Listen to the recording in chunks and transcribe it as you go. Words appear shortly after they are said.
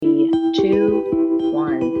2,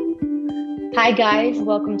 1. Hi guys,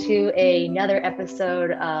 welcome to another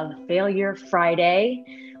episode of Failure Friday,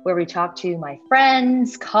 where we talk to my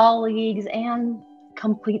friends, colleagues, and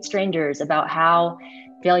complete strangers about how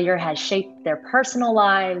failure has shaped their personal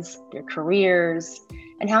lives, their careers,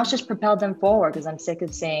 and how it's just propelled them forward, because I'm sick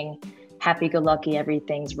of seeing happy-go-lucky,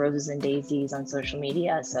 everything's roses and daisies on social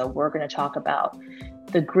media. So we're going to talk about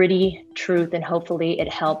the gritty truth, and hopefully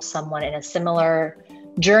it helps someone in a similar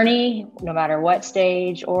journey, no matter what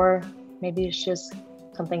stage, or maybe it's just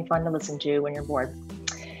something fun to listen to when you're bored.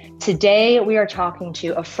 Today, we are talking to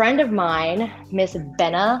a friend of mine, Miss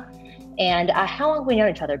Benna. And how long have we known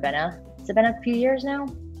each other, Benna? Has it been a few years now?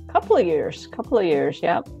 Couple of years,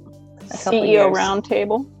 yep. CEO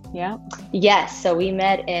roundtable, yeah. Yes, so we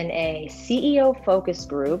met in a CEO focus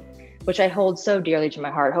group, which I hold so dearly to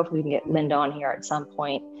my heart. Hopefully we can get Linda on here at some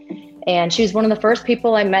point. And she was one of the first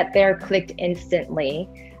people I met there, clicked instantly.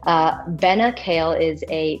 Benna Cail is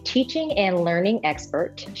a teaching and learning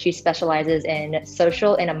expert. She specializes in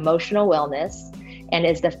social and emotional wellness and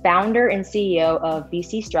is the founder and CEO of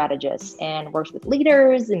Strategist, and works with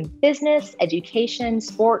leaders in business, education,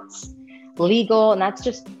 sports, legal, and that's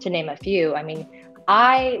just to name a few. I mean,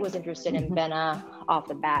 I was interested in Benna off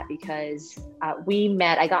the bat because we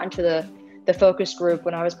met. I got into the focus group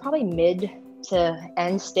when I was probably mid to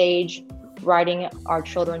end stage writing our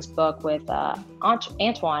children's book with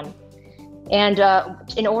Antoine. And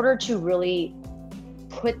in order to really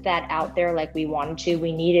put that out there like we wanted to,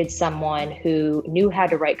 we needed someone who knew how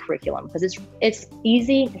to write curriculum, because it's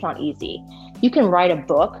easy. It's not easy. You can write a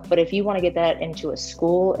book, but if you want to get that into a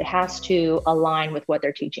school, it has to align with what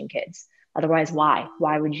they're teaching kids. Otherwise, why?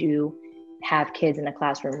 Why would you have kids in the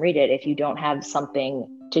classroom read it if you don't have something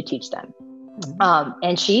to teach them?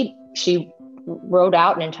 And she wrote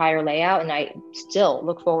out an entire layout, and I still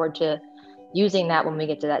look forward to using that when we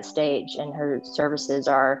get to that stage. And her services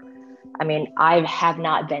are, I mean, I have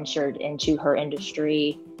not ventured into her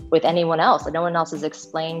industry with anyone else. No one else has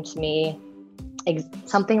explained to me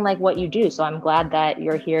something like what you do. So I'm glad that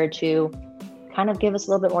you're here to kind of give us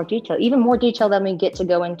a little bit more detail, even more detail than we get to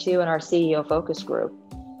go into in our CEO focus group.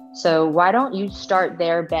 So why don't you start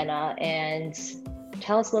there, Benna, and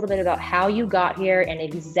tell us a little bit about how you got here and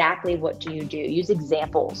exactly what do you do? Use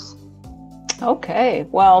examples. Okay.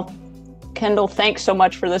 Well, Kendall, thanks so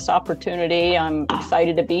much for this opportunity. I'm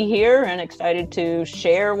excited to be here and excited to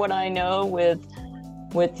share what I know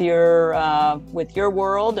with your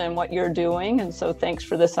world and what you're doing. And so thanks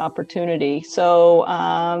for this opportunity. So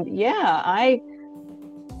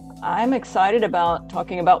I'm excited about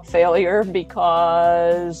talking about failure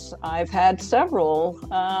because I've had several.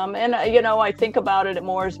 And I think about it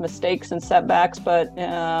more as mistakes and setbacks, but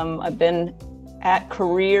I've been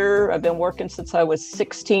I've been working since I was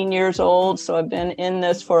 16 years old. So I've been in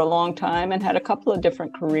this for a long time and had a couple of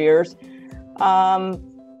different careers.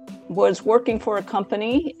 Was working for a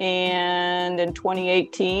company, and in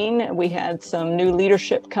 2018, we had some new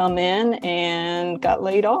leadership come in and got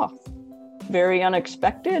laid off. Very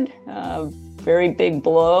unexpected, very big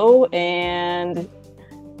blow, and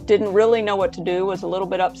didn't really know what to do. Was a little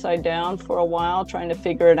bit upside down for a while, trying to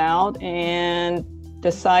figure it out, and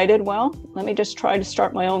decided, well, let me just try to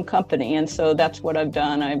start my own company. And so that's what I've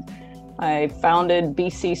done. I founded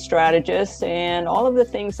Strategist, and all of the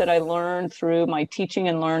things that I learned through my teaching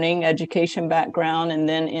and learning education background and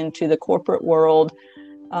then into the corporate world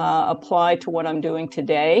apply to what I'm doing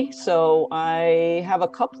today. So I have a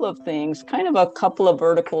couple of things, kind of a couple of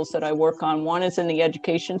verticals that I work on. One is in the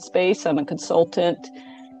education space. I'm a consultant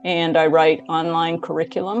and I write online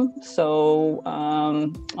curriculum. So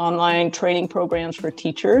online training programs for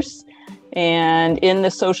teachers, and in the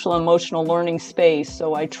social emotional learning space.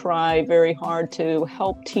 So I try very hard to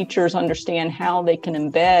help teachers understand how they can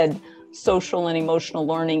embed social and emotional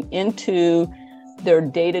learning into their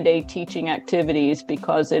day-to-day teaching activities,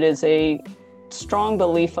 because it is a strong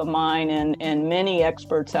belief of mine and many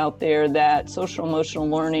experts out there that social emotional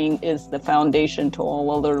learning is the foundation to all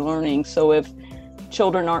other learning. So if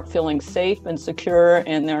children aren't feeling safe and secure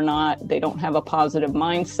and they don't have a positive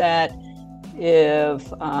mindset, if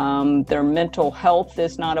their mental health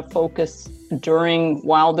is not a focus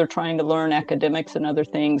while they're trying to learn academics and other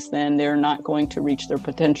things, then they're not going to reach their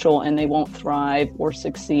potential and they won't thrive or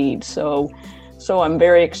succeed. So I'm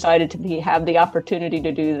very excited to have the opportunity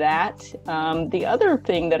to do that. The other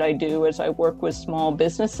thing that I do is I work with small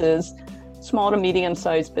to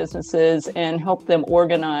medium-sized businesses, and help them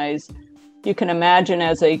organize. You can imagine,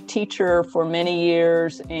 as a teacher for many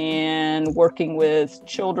years and working with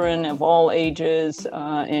children of all ages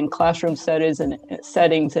in classroom settings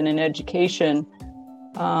and in education,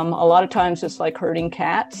 A lot of times it's like herding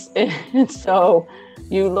cats. And so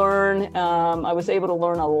you learn, I was able to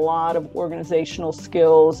learn a lot of organizational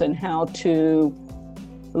skills and how to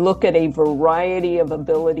look at a variety of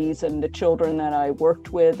abilities in the children that I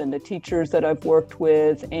worked with and the teachers that I've worked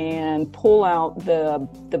with, and pull out the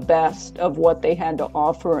best of what they had to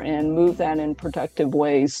offer and move that in productive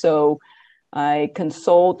ways. So I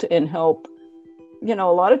consult and help, a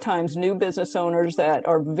lot of times new business owners that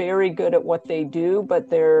are very good at what they do, but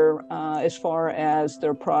they're as far as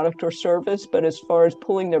their product or service, but as far as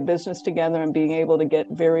pulling their business together and being able to get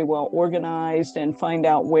very well organized and find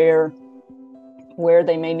out where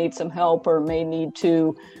they may need some help or may need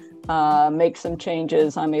to make some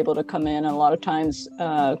changes, I'm able to come in and a lot of times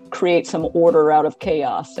create some order out of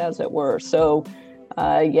chaos, as it were. So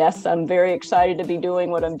yes, I'm very excited to be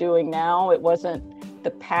doing what I'm doing now. It wasn't the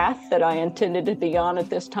path that I intended to be on at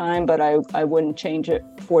this time, but I wouldn't change it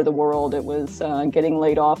for the world. It was getting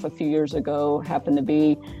laid off a few years ago, happened to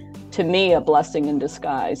be, to me, a blessing in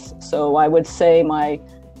disguise. So I would say my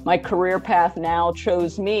career path now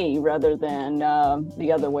chose me rather than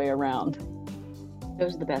the other way around.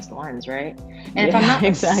 Those are the best ones, right? And if I'm not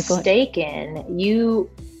exactly. mistaken, you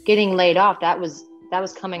getting laid off, that was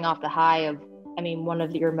coming off the high of, one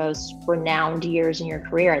of your most renowned years in your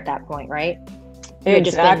career at that point, right?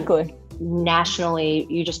 Exactly. Nationally,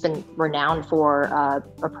 you just been renowned for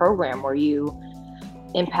a program where you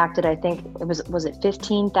impacted, I think was it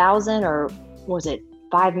 15,000 or was it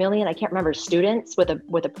 5 million? I can't remember, students with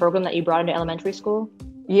a program that you brought into elementary school.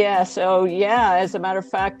 Yeah. So as a matter of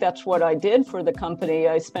fact, that's what I did for the company.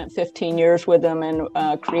 I spent 15 years with them and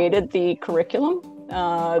created the curriculum.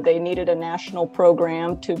 They needed a national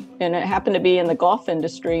program and it happened to be in the golf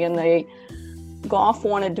industry, and golf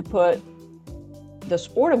wanted to put the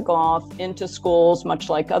sport of golf into schools, much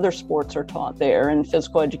like other sports are taught there in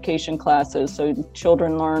physical education classes. So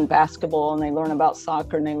children learn basketball and they learn about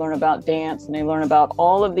soccer and they learn about dance and they learn about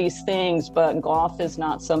all of these things, but golf is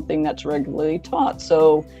not something that's regularly taught.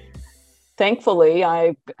 So thankfully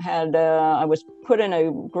I was put in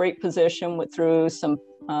a great position through some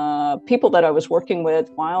people that I was working with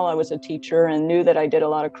while I was a teacher and knew that I did a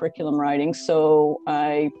lot of curriculum writing. So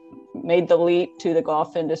I made the leap to the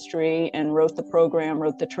golf industry and wrote the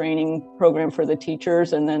training program for the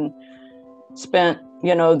teachers, and then spent,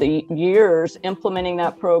 the years implementing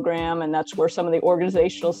that program. And that's where some of the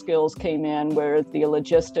organizational skills came in, where the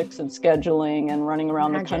logistics and scheduling and running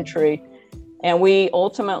around the country. And we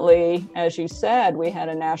ultimately, as you said, we had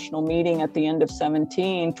a national meeting at the end of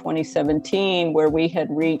 2017, where we had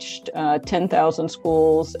reached 10,000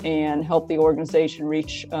 schools and helped the organization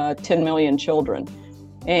reach 10 million children.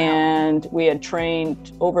 And we had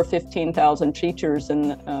trained over 15,000 teachers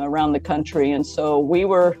around the country. And so we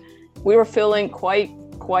were feeling quite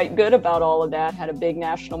good about all of that. Had a big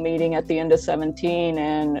national meeting at the end of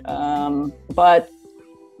 17. But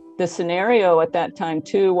the scenario at that time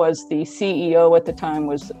too was the CEO at the time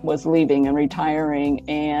was leaving and retiring,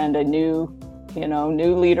 and a new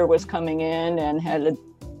leader was coming in and had a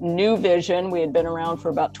new vision. We had been around for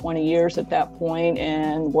about 20 years at that point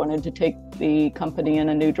and wanted to take the company in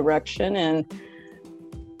a new direction. And,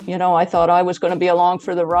 I thought I was going to be along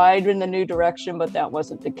for the ride in the new direction, but that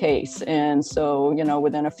wasn't the case. And so,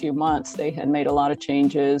 within a few months, they had made a lot of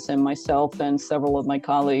changes, and myself and several of my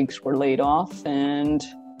colleagues were laid off. And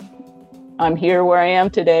I'm here where I am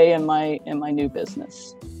today in my new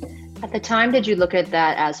business. At the time, did you look at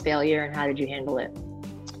that as failure, and how did you handle it?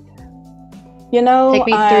 Take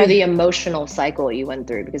me through the emotional cycle you went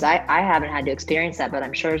through, because I haven't had to experience that, but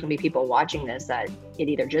I'm sure there's gonna be people watching this that it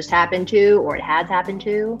either just happened to or it has happened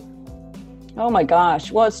to. Oh my gosh.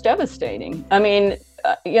 Well, it's devastating. So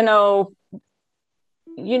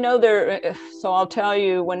I'll tell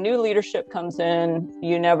you, when new leadership comes in,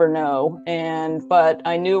 you never know. But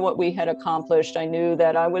I knew what we had accomplished. I knew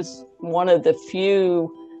that I was one of the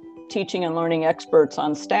few teaching and learning experts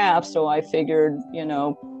on staff. So I figured,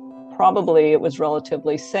 probably it was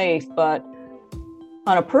relatively safe. But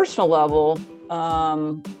on a personal level,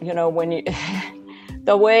 when you,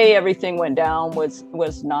 the way everything went down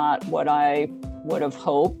was not what I would have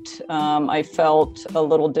hoped. I felt a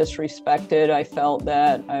little disrespected. I felt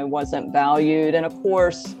that I wasn't valued. And of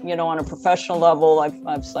course, on a professional level, I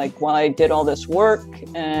was like, well, I did all this work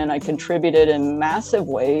and I contributed in massive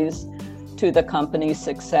ways to the company's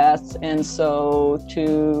success. And so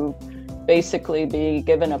to basically be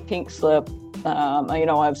given a pink slip,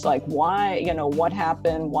 I was like, why, what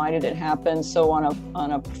happened? Why did it happen? So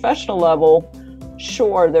on a professional level,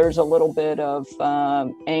 sure, there's a little bit of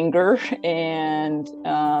anger and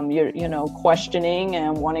you're questioning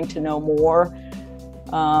and wanting to know more.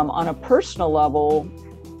 On a personal level,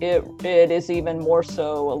 it is even more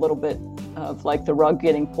so a little bit of like the rug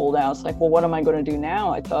getting pulled out. It's like, well, what am I going to do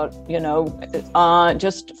now? I thought,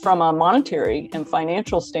 just from a monetary and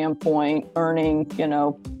financial standpoint, earning,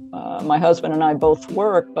 my husband and I both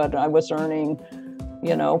work, but I was earning,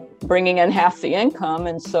 bringing in half the income.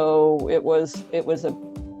 And so it was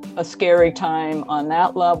a scary time on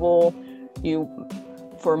that level.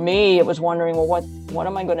 For me, it was wondering, well, what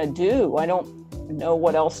am I going to do? I don't know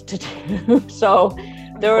what else to do. So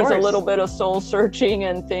there was a little bit of soul searching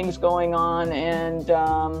and things going on. And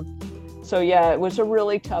so, yeah, it was a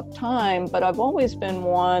really tough time, but I've always been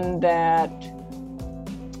one that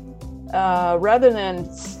rather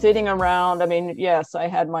than sitting around, I mean, yes, I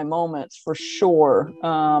had my moments for sure.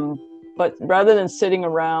 But rather than sitting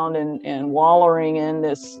around and wallowing in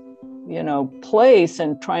this, place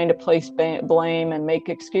and trying to place blame and make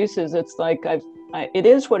excuses, it's like it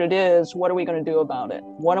is what it is. What are we going to do about it?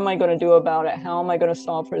 What am I going to do about it? How am I going to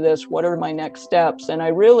solve for this? What are my next steps? And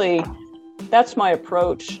that's my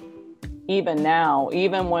approach even now,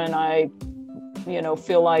 even when I,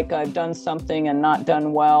 feel like I've done something and not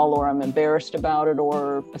done well, or I'm embarrassed about it,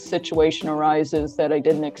 or a situation arises that I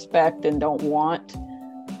didn't expect and don't want.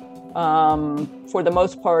 For the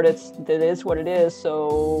most part, it is what it is.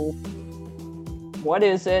 So what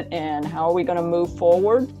is it, and how are we going to move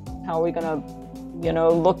forward? How are we going to,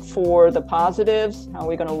 look for the positives? How are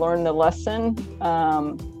we going to learn the lesson?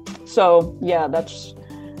 So yeah,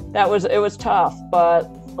 it was tough, but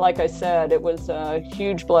like I said, it was a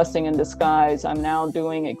huge blessing in disguise. I'm now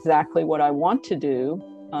doing exactly what I want to do.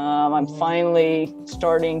 I'm finally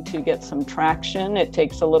starting to get some traction. It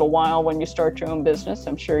takes a little while when you start your own business.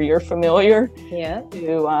 I'm sure you're familiar. Yeah.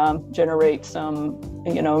 To generate some,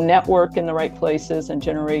 network in the right places and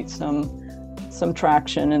generate some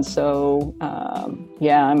traction. And so,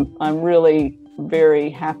 I'm really very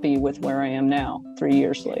happy with where I am now, 3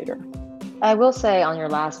 years later. I will say on your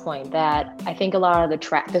last point that I think a lot of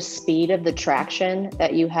the speed of the traction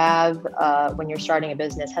that you have when you're starting a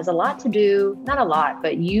business has a lot to do, not a lot,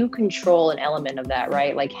 but you control an element of that,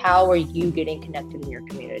 right? Like, how are you getting connected in your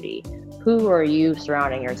community? Who are you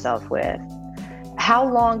surrounding yourself with? How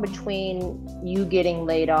long between you getting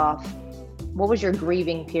laid off? What was your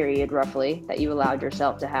grieving period roughly that you allowed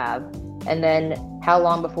yourself to have? And then how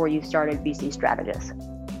long before you started BC Strategist?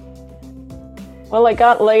 Well, I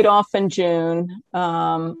got laid off in June,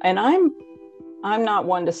 and I'm not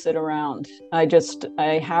one to sit around. I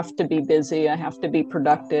have to be busy. I have to be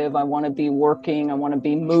productive. I want to be working. I want to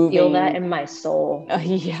be moving. I feel that in my soul.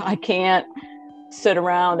 Yeah, I can't sit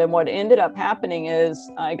around. And what ended up happening is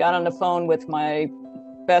I got on the phone with my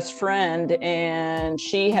best friend, and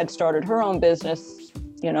she had started her own business.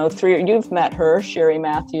 You've met her, Sherry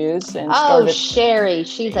Matthews. And Sherry,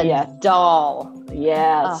 she's a doll.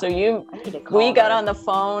 Yeah. So we got on the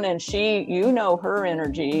phone, and she, her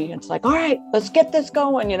energy. It's like, all right, let's get this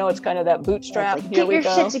going. It's kind of that bootstrap. Like, get your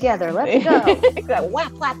shit together. Let's go. That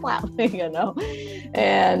whap, whap, whap,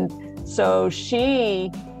 And so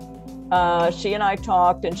she and I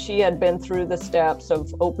talked, and she had been through the steps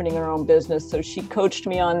of opening her own business. So she coached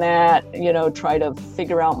me on that, try to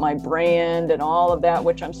figure out my brand and all of that,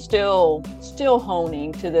 which I'm still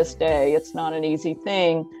honing to this day. It's not an easy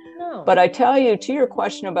thing. No. But I tell you, to your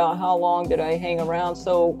question about how long did I hang around?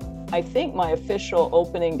 So I think my official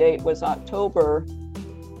opening date was October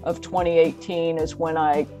of 2018 is when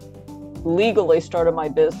I legally started my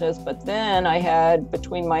business. But then I had,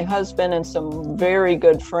 between my husband and some very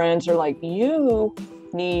good friends, are like, you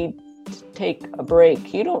need to take a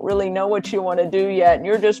break. You don't really know what you want to do yet, and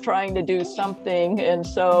you're just trying to do something. And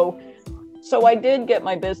so I did get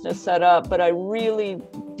my business set up, but I really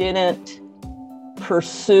didn't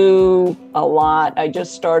pursue a lot. I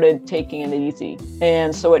just started taking it easy.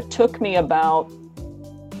 And so it took me about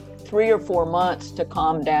 3 or 4 months to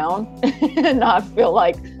calm down and not feel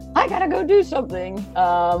like I gotta go do something.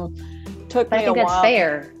 I think that's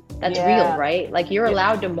fair. That's real, right? Like, you're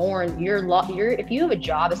allowed to mourn. If you have a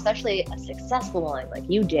job, especially a successful one like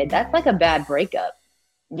you did, that's like a bad breakup.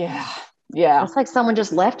 Yeah. It's like someone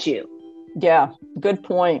just left you. Yeah, good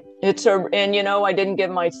point. I didn't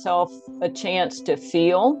give myself a chance to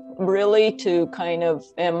feel, really, to kind of.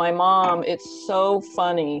 And my mom, it's so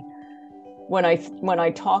funny when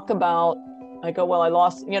I talk about. I go, well, I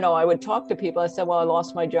lost, I would talk to people. I said, well, I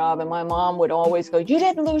lost my job. And my mom would always go, you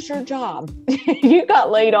didn't lose your job. You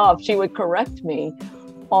got laid off. She would correct me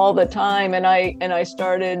all the time. And I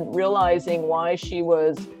started realizing why she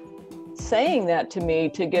was saying that to me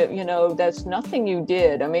to get, that's nothing you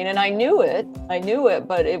did. I mean, and I knew it,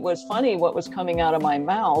 but it was funny. What was coming out of my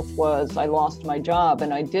mouth was I lost my job,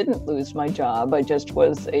 and I didn't lose my job. I just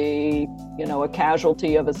was a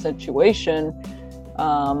casualty of a situation.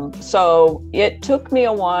 So it took me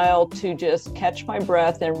a while to just catch my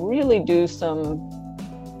breath and really do some,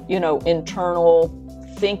 internal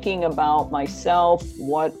thinking about myself,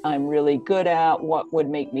 what I'm really good at, what would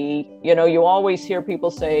make me, you always hear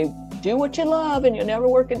people say, do what you love and you'll never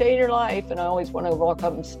work a day in your life. And I always want to walk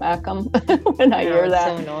up and smack them when I hear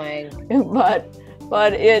that. It's so annoying.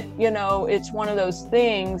 But it, it's one of those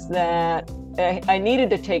things that I needed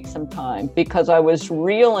to take some time, because I was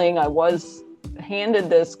reeling. I was handed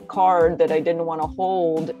this card that I didn't want to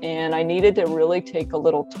hold, and I needed to really take a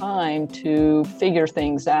little time to figure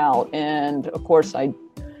things out. And of course, I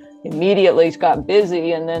immediately got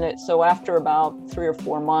busy. And then so after about 3 or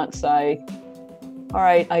 4 months, all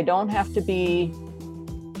right, I don't have to be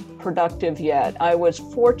productive yet. I was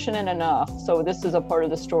fortunate enough. So this is a part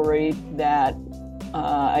of the story that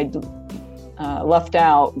I left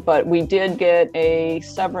out, but we did get a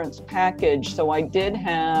severance package. So I did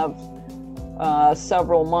have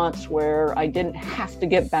several months where I didn't have to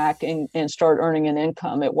get back and start earning an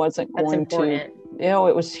income. It wasn't going to,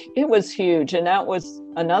 it was huge. And that was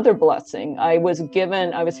another blessing. I was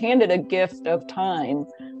handed a gift of time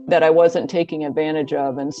that I wasn't taking advantage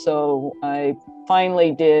of. And so I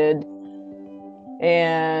finally did,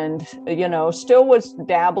 and, still was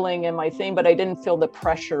dabbling in my thing, but I didn't feel the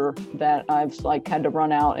pressure that I've had to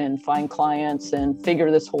run out and find clients and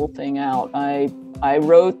figure this whole thing out. I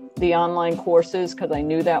wrote the online courses because I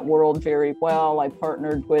knew that world very well. I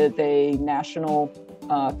partnered with a national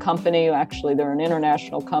company. Actually, they're an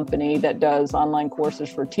international company that does online courses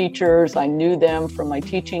for teachers. I knew them from my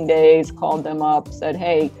teaching days, called them up, said,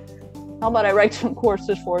 hey, how about I write some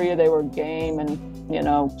courses for you? They were game. And,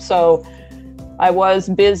 so I was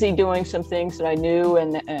busy doing some things that I knew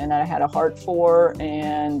and I had a heart for.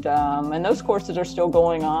 And those courses are still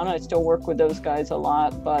going on. I still work with those guys a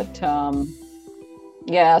lot, but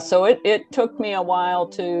so it took me a while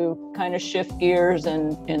to kind of shift gears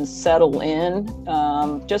and settle in.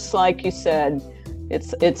 Just like you said,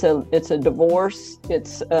 it's a divorce.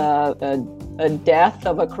 It's a death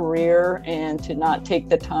of a career, and to not take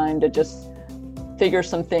the time to just figure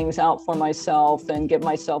some things out for myself and give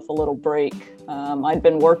myself a little break. I'd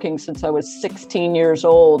been working since I was 16 years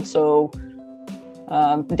old. So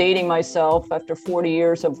dating myself after 40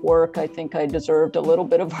 years of work, I think I deserved a little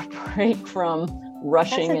bit of a break from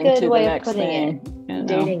rushing into the next thing.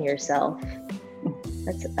 Dating yourself.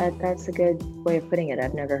 That's a good way of putting it.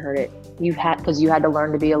 I've never heard it. Because you had to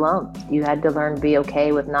learn to be alone. You had to learn to be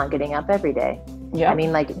okay with not getting up every day. Yeah. I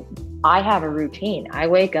mean, I have a routine. I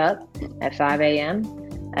wake up at 5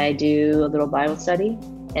 a.m. I do a little Bible study,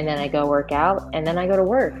 and then I go work out, and then I go to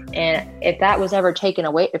work. And if that was ever taken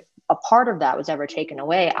away, if a part of that was ever taken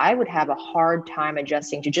away, I would have a hard time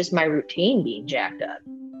adjusting to just my routine being jacked up.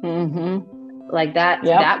 Mm-hmm.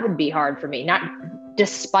 That would be hard for me. Not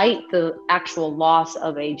despite the actual loss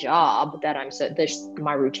of a job that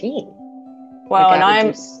my routing. Well,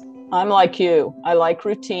 I'm like you. I like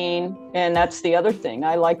routine. And that's the other thing.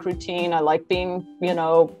 I like routine. I like being,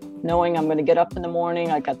 knowing I'm going to get up in the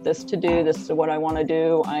morning. I got this to do. This is what I want to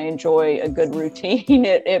do. I enjoy a good routine.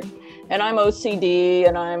 And I'm OCD,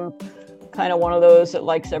 and I'm kind of one of those that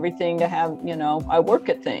likes everything to have, I work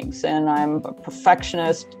at things, and I'm a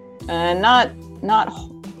perfectionist, and not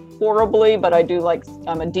horribly, but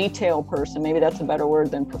I'm a detail person. Maybe that's a better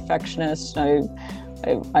word than perfectionist.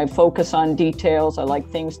 I focus on details. I like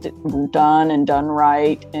things done and done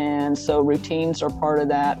right. And so routines are part of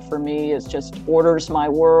that for me. It just orders my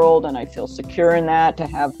world, and I feel secure in that, to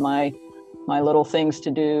have my little things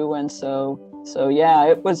to do. And so yeah,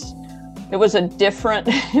 it was it was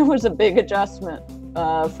a big adjustment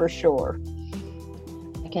for sure.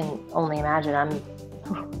 I can only imagine.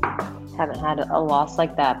 Haven't had a loss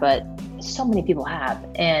like that, but so many people have.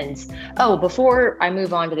 And before I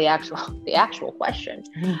move on to the actual question,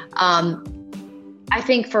 I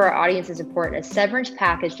think for our audience is important. A severance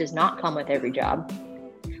package does not come with every job.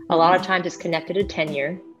 A lot of times it's connected to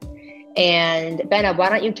tenure. And Benna, why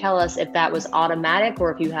don't you tell us if that was automatic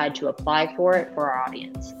or if you had to apply for it for our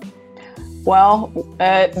audience? Well,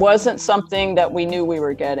 it wasn't something that we knew we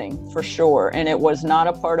were getting, for sure. And it was not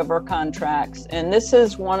a part of our contracts. And this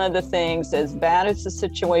is one of the things, as bad as the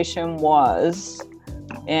situation was,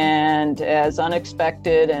 and as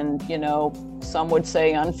unexpected and, some would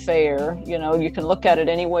say unfair, you can look at it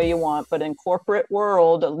any way you want, but in corporate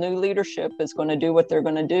world, a new leadership is going to do what they're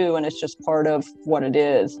going to do. And it's just part of what it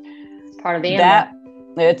is. Part of the animal.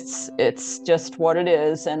 it's just what it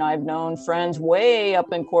is. And I've known friends way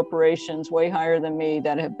up in corporations, way higher than me,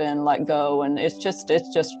 that have been let go. And it's just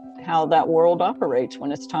how that world operates.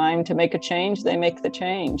 When it's time to make a change, they make the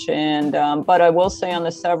change. And but I will say, on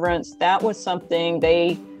the severance, that was something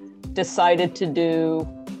they decided to do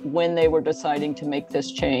when they were deciding to make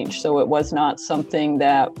this change. So it was not something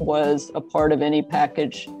that was a part of any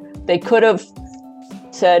package. They could have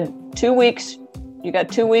said 2 weeks, you got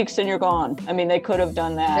 2 weeks and you're gone. I mean, they could have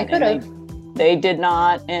done that. They could have. They did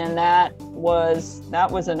not. And that was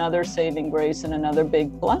another saving grace and another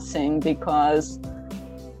big blessing, because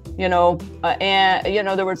there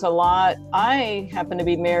was a lot. I happen to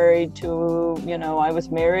be married to, I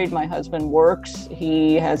was married, my husband works,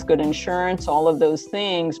 he has good insurance, all of those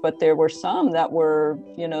things. But there were some that were,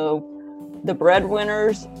 the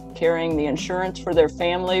breadwinners, carrying the insurance for their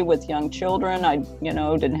family with young children. I,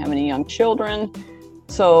 didn't have any young children.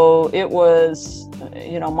 So it was,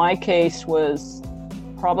 my case was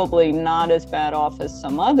probably not as bad off as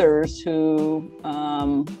some others who,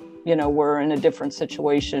 were in a different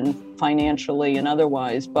situation financially and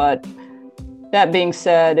otherwise. But that being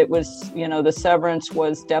said, it was, the severance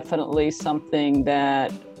was definitely something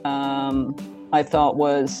that I thought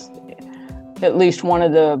was at least one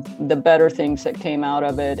of the better things that came out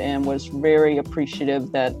of it, and was very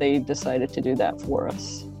appreciative that they decided to do that for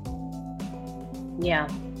us. Yeah,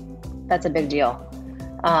 that's a big deal.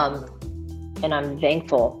 And I'm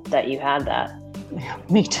thankful that you had that. Yeah,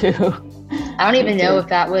 me too. I don't even know if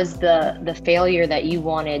that was the failure that you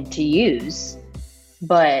wanted to use,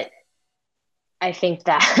 but I think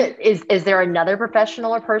that is there another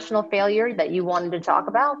professional or personal failure that you wanted to talk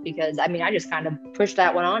about? Because I mean, I just kind of pushed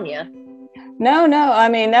that one on you. No. I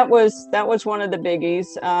mean, that was one of the biggies.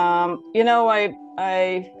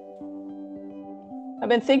 I've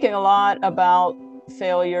been thinking a lot about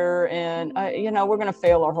failure, and we're going to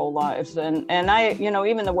fail our whole lives. And I,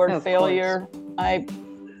 even the word failure, I'd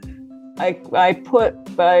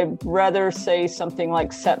rather say something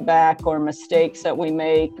like setback or mistakes that we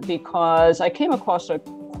make, because I came across a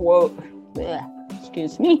quote,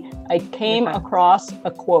 across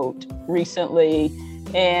a quote recently,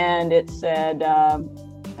 and it said,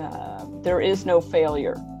 there is no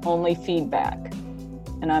failure, only feedback.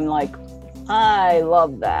 And I'm like, I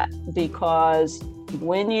love that, because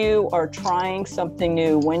when you are trying something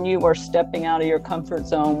new, when you are stepping out of your comfort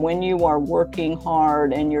zone, when you are working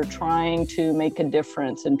hard and you're trying to make a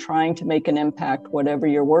difference and trying to make an impact, whatever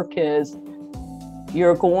your work is,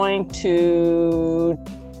 you're going to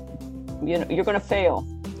fail.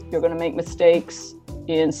 You're going to make mistakes,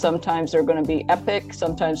 and sometimes they're going to be epic,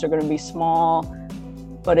 sometimes they're going to be small.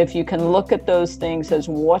 But if you can look at those things as,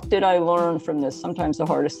 what did I learn from this? Sometimes the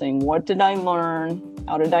hardest thing, what did I learn?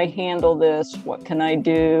 How did I handle this? What can I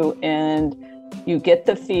do? And you get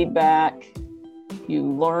the feedback, you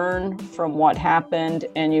learn from what happened,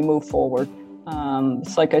 and you move forward.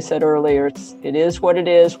 It's like I said earlier, it is what it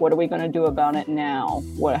is. What are we going to do about it now?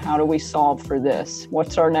 How do we solve for this?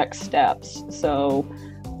 What's our next steps? So,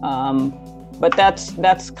 but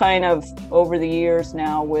that's kind of over the years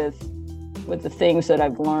now with the things that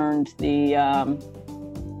I've learned,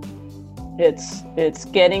 it's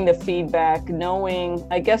getting the feedback, knowing,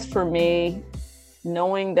 I guess for me,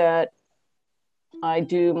 knowing that I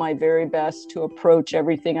do my very best to approach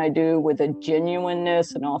everything I do with a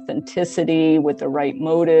genuineness and authenticity, with the right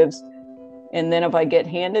motives. And then if I get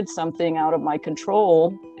handed something out of my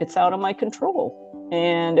control, it's out of my control.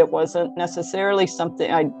 And it wasn't necessarily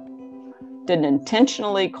something I didn't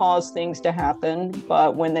intentionally cause things to happen,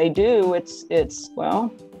 but when they do, it's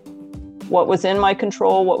what was in my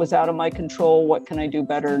control, what was out of my control, what can I do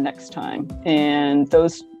better next time? And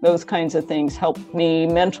those kinds of things help me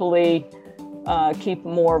mentally keep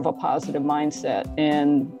more of a positive mindset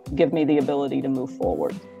and give me the ability to move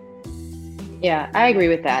forward. Yeah, I agree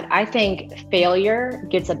with that. I think failure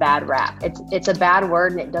gets a bad rap. It's a bad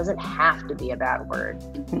word, and it doesn't have to be a bad word.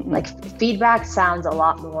 Mm-hmm. Like, feedback sounds a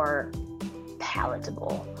lot more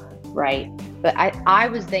palatable, right? But I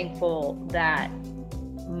was thankful that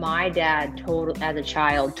my dad as a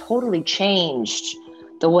child totally changed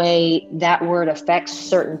the way that word affects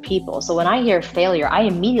certain people. So when I hear failure, I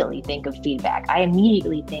immediately think of feedback. I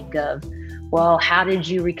immediately think of, well, how did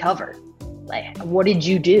you recover? Like, what did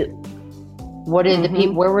you do? What did the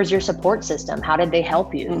people, where was your support system? How did they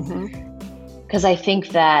help you? Because I think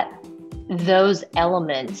that those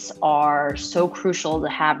elements are so crucial to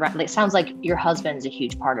have. It sounds like your husband's a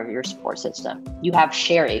huge part of your support system. You have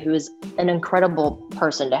Sherry, who is an incredible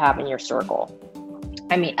person to have in your circle.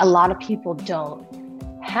 I mean, a lot of people don't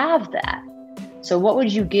have that. So what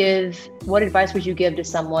advice would you give to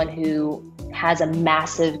someone who has a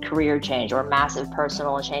massive career change or massive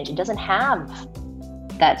personal change and doesn't have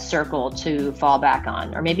that circle to fall back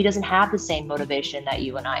on, or maybe doesn't have the same motivation that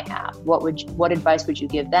you and I have, what advice would you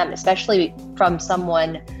give them, especially from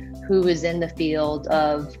someone who is in the field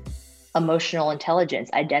of emotional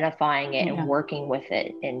intelligence, identifying it and working with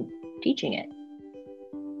it and teaching it?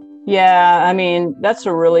 Yeah, I mean, that's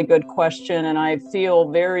a really good question. And I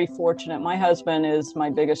feel very fortunate. My husband is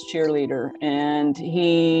my biggest cheerleader, and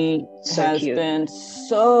he has been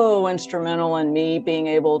so instrumental in me being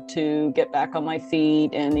able to get back on my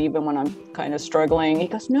feet. And even when I'm kind of struggling, he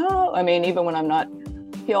goes, no, I mean, even when I'm not,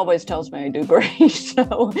 he always tells me I do great.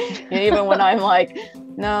 So even when I'm like,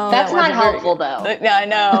 no, that's not helpful though. Yeah,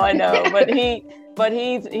 I know. But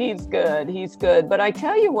he's good. He's good. But I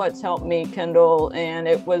tell you what's helped me, Kendall, and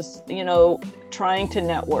it was, trying to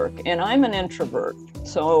network. And I'm an introvert.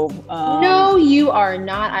 So no, you are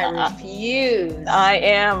not. I refuse. I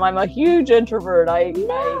am. I'm a huge introvert.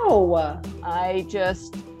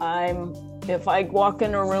 If I walk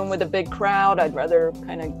in a room with a big crowd, I'd rather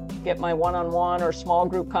kind of get my one-on-one or small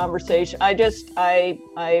group conversation.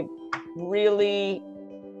 I really,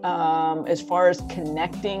 as far as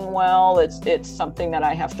connecting well, it's something that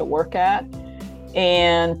I have to work at.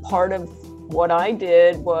 And part of what I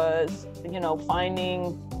did was,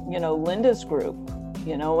 finding, Linda's group,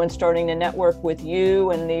 and starting to network with you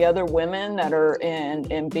and the other women that are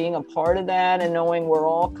and being a part of that, and knowing we're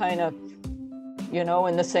all kind of,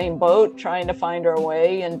 in the same boat, trying to find our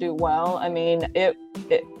way and do well. I mean,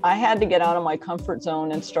 I had to get out of my comfort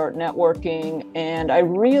zone and start networking. And I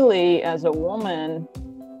really, as a woman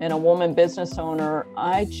and a woman business owner,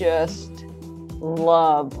 I just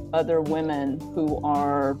love other women who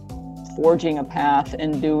are forging a path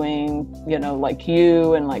and doing, like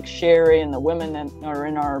you and like Sherry and the women that are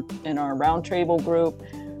in our roundtable group.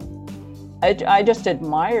 I just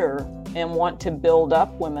admire and want to build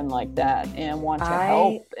up women like that and want to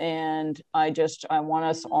help. And I want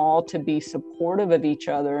us all to be supportive of each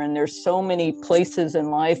other. And there's so many places in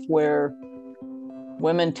life where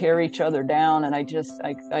women tear each other down, and I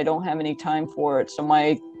don't have any time for it. So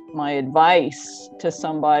my advice to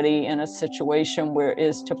somebody in a situation where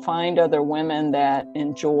is to find other women that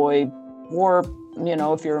enjoy, or,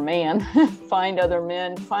 if you're a man, find other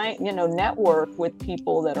men, network with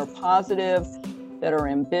people that are positive, that are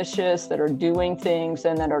ambitious, that are doing things,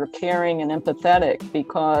 and that are caring and empathetic.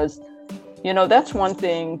 Because, that's one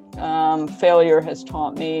thing failure has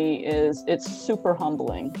taught me, is it's super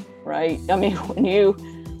humbling, right? I mean, when you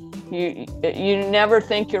never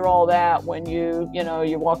think you're all that when you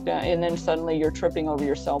walk down, and then suddenly you're tripping over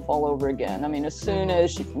yourself all over again. I mean, as soon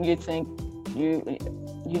as you think you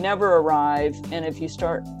never arrive, and if you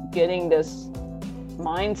start getting this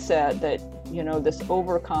mindset that, this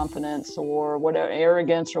overconfidence or whatever,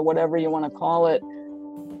 arrogance or whatever you want to call it,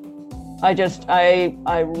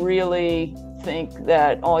 I really think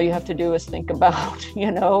that all you have to do is think about,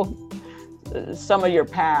 some of your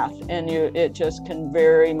path, and it just can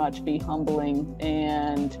very much be humbling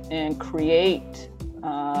and create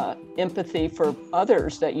empathy for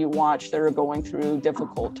others that you watch that are going through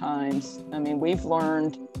difficult times. I mean, we've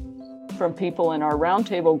learned from people in our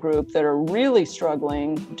roundtable group that are really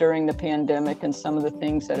struggling during the pandemic and some of the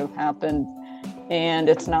things that have happened, and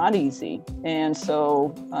it's not easy. And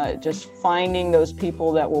so just finding those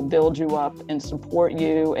people that will build you up and support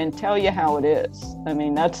you and tell you how it is. I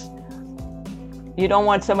mean, you don't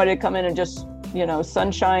want somebody to come in and just,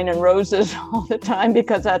 sunshine and roses all the time,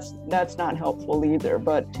 because that's not helpful either.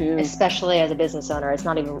 But especially as a business owner, that's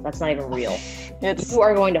not even real. You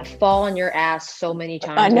are going to fall on your ass so many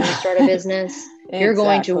times when you start a business. You're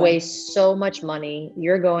going to waste so much money.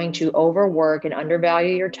 You're going to overwork and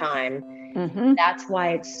undervalue your time. Mm-hmm. That's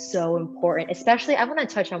why it's so important. Especially, I want to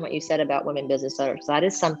touch on what you said about women business owners. That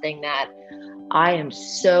is something that I am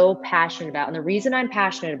so passionate about. And the reason I'm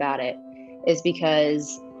passionate about it is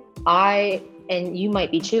because and you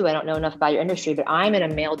might be too, I don't know enough about your industry, but I'm in a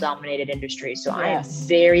male-dominated industry. So I am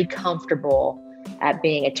very comfortable at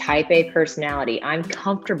being a type A personality. I'm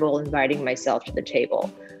comfortable inviting myself to the table.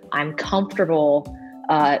 I'm comfortable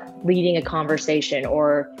leading a conversation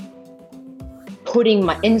or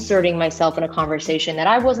inserting myself in a conversation that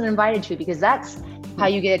I wasn't invited to, because that's how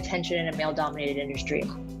you get attention in a male-dominated industry.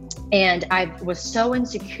 And I was so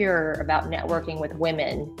insecure about networking with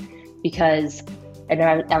women because, and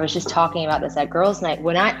I was just talking about this at girls' night,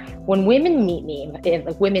 when women meet me, in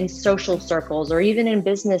like women's social circles, or even in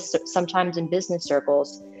business, sometimes in business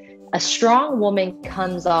circles, a strong woman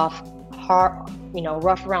comes off hard,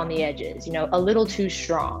 rough around the edges, a little too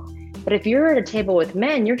strong. But if you're at a table with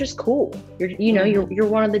men, you're just cool. You're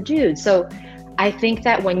one of the dudes. So I think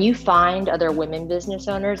that when you find other women business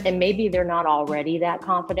owners, and maybe they're not already that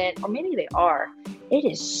confident, or maybe they are, it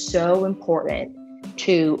is so important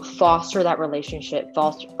to foster that relationship,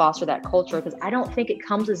 foster that culture, because I don't think it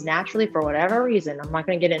comes as naturally, for whatever reason, I'm not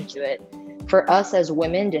going to get into it, for us as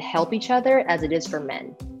women to help each other as it is for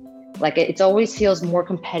men. Like it always feels more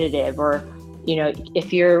competitive, or, you know,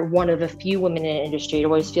 if you're one of a few women in an industry, it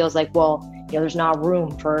always feels like, well, you know, there's not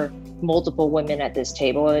room for multiple women at this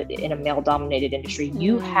table in a male dominated industry.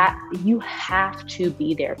 You have to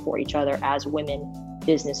be there for each other as women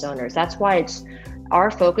business owners. That's why it's our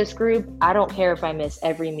focus group. I don't care if I miss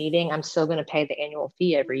every meeting, I'm still going to pay the annual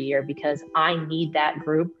fee every year, because I need that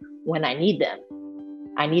group when I need them.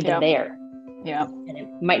 I need them there. Yeah. And it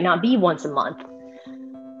might not be once a month,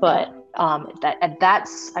 but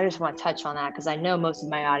that's, I just want to touch on that, because I know most of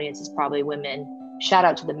my audience is probably women. Shout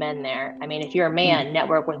out to the men there. I mean, if you're a man,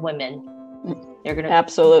 network with women. They're going to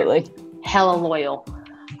absolutely hella loyal.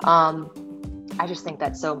 I just think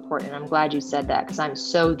that's so important. I'm glad you said that, because I'm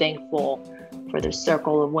so thankful for the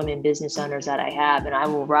circle of women business owners that I have, and I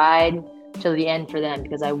will ride till the end for them,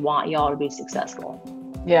 because I want y'all to be successful.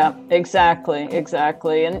 Yeah, exactly.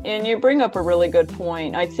 And you bring up a really good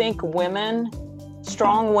point. I think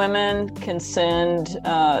strong women can send,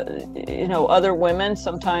 other women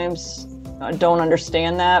sometimes don't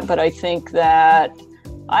understand that, but I think that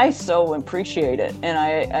I so appreciate it. And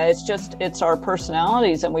it's our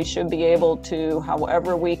personalities, and we should be able to,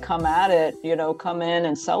 however we come at it, come in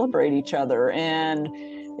and celebrate each other. And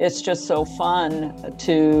it's just so fun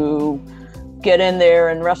to get in there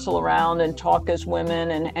and wrestle around and talk as women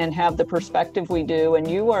and have the perspective we do. And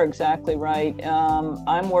you are exactly right.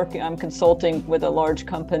 I'm consulting with a large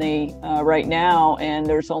company right now, and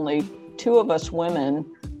there's only 2 of us women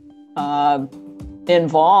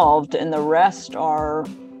involved, and the rest are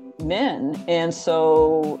men. And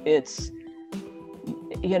so it's,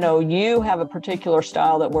 you have a particular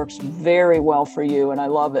style that works very well for you, and I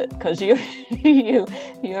love it, because you're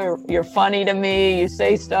funny to me. You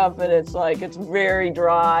say stuff and it's like, it's very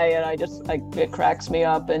dry, and it cracks me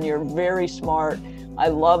up, and you're very smart. I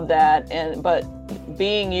love that. But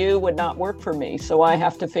being you would not work for me. So I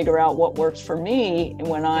have to figure out what works for me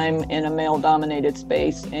when I'm in a male dominated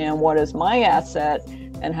space, and what is my asset,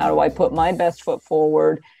 and how do I put my best foot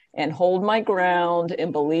forward and hold my ground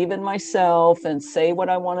and believe in myself and say what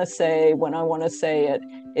I want to say when I want to say it.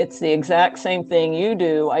 It's the exact same thing you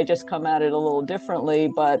do. I just come at it a little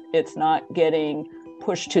differently, but it's not getting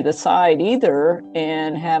pushed to the side either,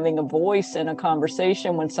 and having a voice in a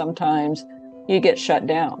conversation when sometimes you get shut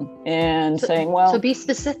down, and saying, well. So be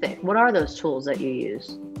specific. What are those tools that you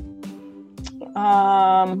use?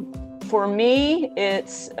 For me,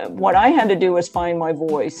 it's what I had to do was find my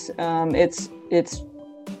voice. It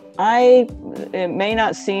may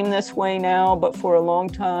not seem this way now, but for a long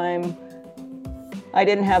time, I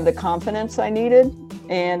didn't have the confidence I needed.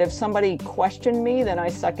 And if somebody questioned me, then I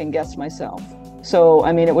second guessed myself. So,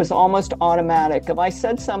 it was almost automatic. If I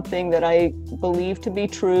said something that I believed to be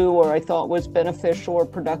true, or I thought was beneficial or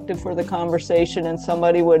productive for the conversation, and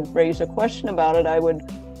somebody would raise a question about it, I would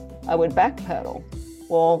backpedal.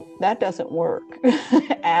 Well, that doesn't work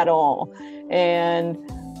at all. And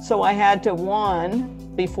so I had to,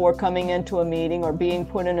 before coming into a meeting or being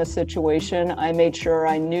put in a situation, I made sure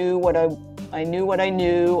I knew what I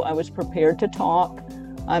knew. I was prepared to talk.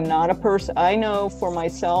 I'm not a person, I know for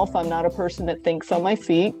myself, I'm not a person that thinks on my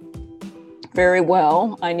feet very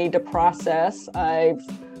well. I need to process. I've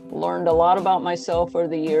learned a lot about myself over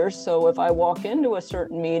the years. So if I walk into a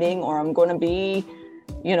certain meeting, or I'm going to be,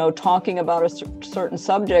 talking about a certain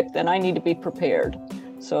subject, then I need to be prepared.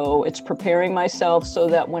 So it's preparing myself so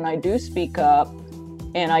that when I do speak up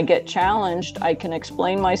and I get challenged, I can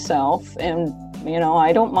explain myself. And,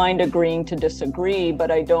 I don't mind agreeing to disagree,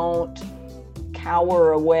 but I don't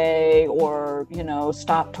cower away, or,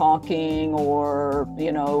 stop talking, or,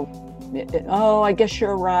 oh, I guess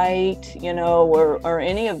you're right, or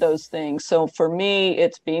any of those things. So for me,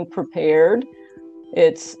 it's being prepared.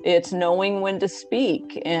 It's knowing when to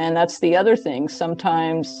speak. And that's the other thing.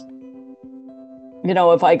 Sometimes,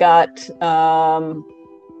 if I got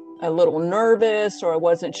a little nervous, or I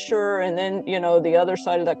wasn't sure, and then, the other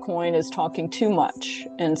side of that coin is talking too much,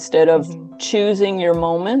 instead of choosing your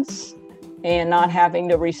moments and not having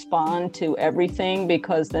to respond to everything,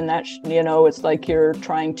 because then that, it's like you're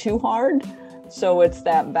trying too hard. So it's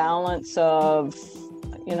that balance of,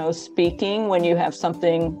 speaking when you have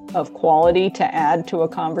something of quality to add to a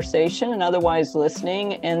conversation, and otherwise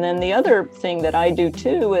listening. And then the other thing that I do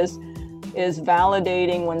too is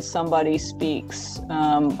validating when somebody speaks.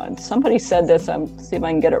 Somebody said this, see if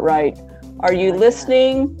I can get it right. Are you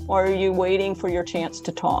listening or are you waiting for your chance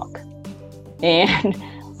to talk? And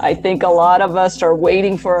I think a lot of us are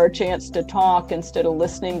waiting for our chance to talk instead of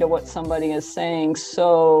listening to what somebody is saying.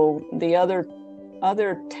 So the other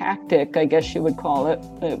tactic, I guess you would call it,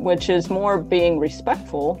 which is more being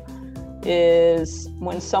respectful, is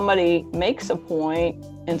when somebody makes a point,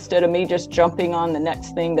 instead of me just jumping on the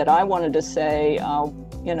next thing that I wanted to say, I'll,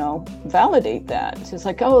 validate that. It's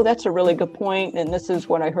like, oh, that's a really good point, and this is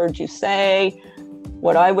what I heard you say,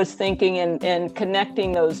 what I was thinking, and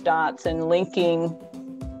connecting those dots and linking,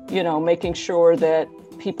 making sure that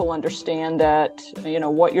people understand that,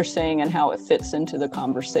 what you're saying and how it fits into the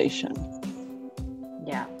conversation.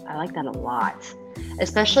 Yeah, I like that a lot,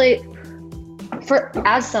 especially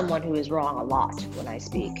as someone who is wrong a lot when I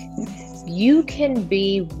speak. You can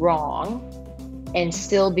be wrong and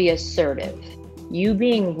still be assertive. You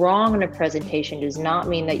being wrong in a presentation does not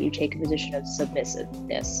mean that you take a position of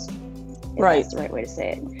submissiveness. Right. That's the right way to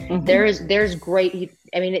say it. Mm-hmm. There's great,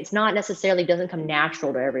 it's not necessarily, doesn't come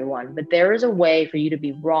natural to everyone, but there is a way for you to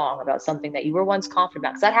be wrong about something that you were once confident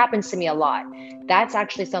about. Because that happens to me a lot. That's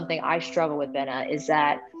actually something I struggle with, Benna, is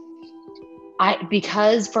that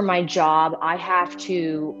because for my job, I have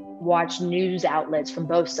to watch news outlets from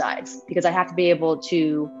both sides, because I have to be able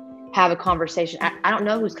to have a conversation. I don't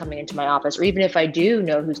know who's coming into my office, or even if I do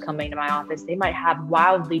know who's coming to my office, they might have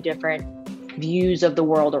wildly different views of the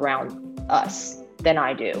world around us than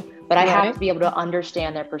I do. But I have to be able to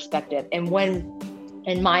understand their perspective. And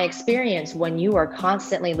in my experience, when you are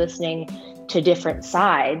constantly listening to different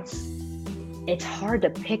sides, it's hard to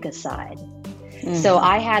pick a side. Mm-hmm. So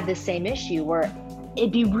I had the same issue where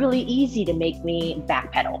it'd be really easy to make me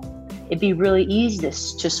backpedal. It'd be really easy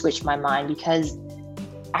to switch my mind, because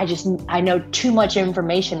I know too much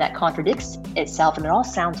information that contradicts itself, and it all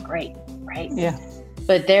sounds great, right? Yeah.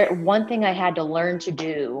 But one thing I had to learn to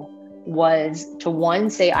do was to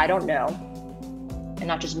say, I don't know, and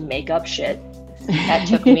not just make up shit. That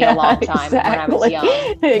took me a long time when I was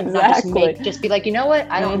young. Exactly. Just be like, you know what?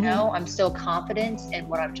 I don't know. I'm still confident in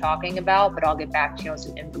what I'm talking about, but I'll get back to you on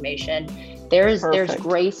some information. There's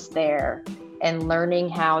grace there, and learning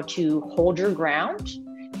how to hold your ground,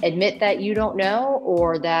 admit that you don't know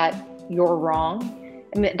or that you're wrong.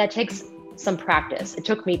 That takes some practice. It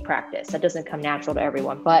took me practice. That doesn't come natural to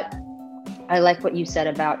everyone, but I like what you said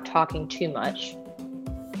about talking too much.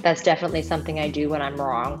 That's definitely something I do when I'm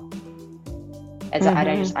wrong.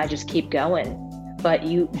 I just keep going. But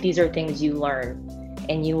these are things you learn,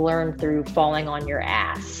 and you learn through falling on your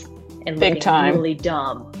ass and looking really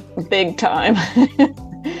dumb. Big time.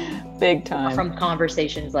 Big time. From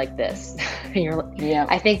conversations like this. Yeah.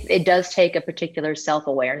 I think it does take a particular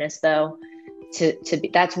self-awareness, though, to be.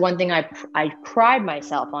 That's one thing I pride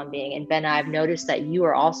myself on being. And Benna, I've noticed that you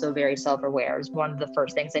are also very self-aware. It was one of the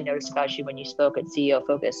first things I noticed about you when you spoke at CEO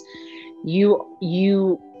Focus. You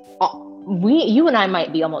and I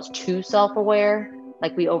might be almost too self-aware.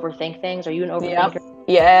 Like, we overthink things. Are you an overthinker? Yep.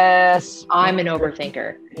 Yes. I'm an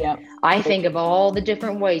overthinker. Yeah. I think of all the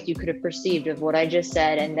different ways you could have perceived of what I just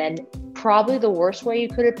said. And then probably the worst way you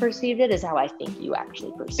could have perceived it is how I think you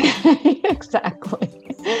actually perceive it. Exactly.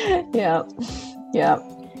 Yeah. Yeah.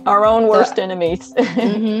 Our own worst enemies.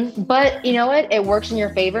 Mm-hmm. But you know what? It works in your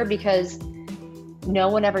favor, because no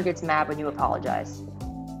one ever gets mad when you apologize.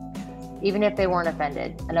 Even if they weren't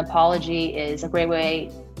offended. An apology is a great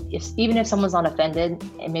way. Even if someone's not offended,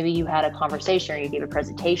 and maybe you had a conversation or you gave a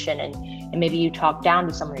presentation, and maybe you talked down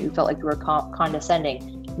to someone, or you felt like you were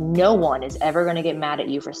condescending, no one is ever going to get mad at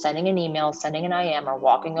you for sending an email, sending an IM, or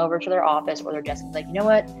walking over to their office or their desk and be like, you know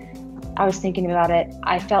what? I was thinking about it.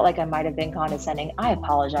 I felt like I might have been condescending. I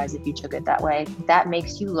apologize if you took it that way. That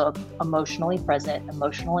makes you look emotionally present,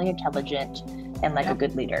 emotionally intelligent, and like a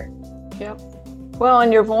good leader. Yep. Well,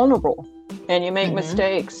 and you're vulnerable. And you make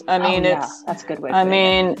mistakes. I mean, that's a good way.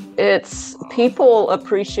 It's people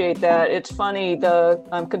appreciate that. It's funny.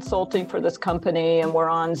 I'm consulting for this company, and we're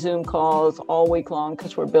on Zoom calls all week long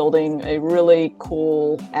because we're building a really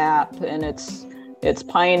cool app, and it's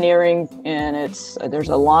pioneering, and there's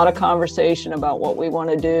a lot of conversation about what we want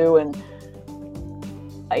to do. And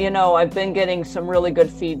I've been getting some really good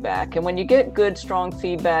feedback. And when you get good, strong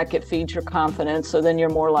feedback, it feeds your confidence. So then you're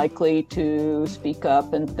more likely to speak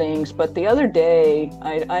up and things. But the other day,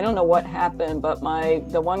 I don't know what happened, but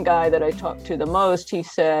the one guy that I talked to the most, he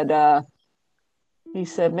said,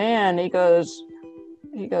 man, he goes,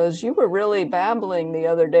 you were really babbling the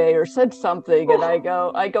other day, or said something. And I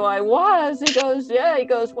go, I was. He goes, yeah. He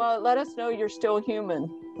goes, well, let us know you're still human.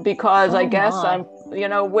 Because I guess I'm,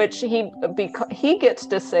 which he gets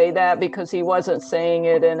to say that because he wasn't saying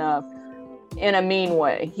it in a in a mean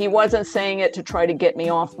way. He wasn't saying it to try to get me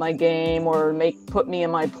off my game or put me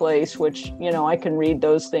in my place, which, I can read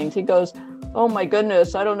those things. He goes, "Oh my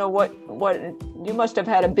goodness, I don't know what you must have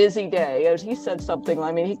had a busy day." As he said something,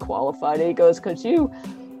 he qualified it. He goes, "Because you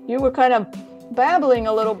were kind of babbling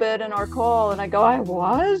a little bit in our call." And I go, "I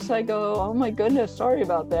was?" I go, "Oh my goodness, sorry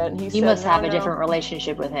about that." And he said, "You must have a different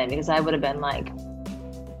relationship with him," because I would have been like,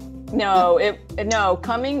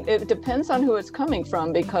 it depends on who it's coming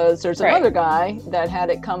from, because there's another guy that had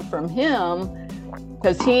it come from him,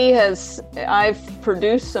 because I've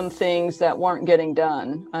produced some things that weren't getting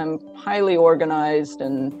done. I'm highly organized,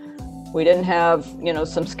 and we didn't have,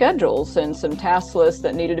 some schedules and some task lists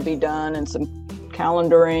that needed to be done and some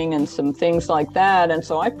calendaring and some things like that. And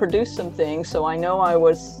so I produced some things. So I know I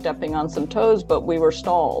was stepping on some toes, but we were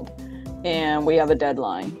stalled. And we have a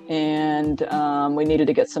deadline, and we needed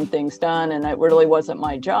to get some things done, and it really wasn't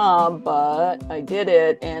my job, but I did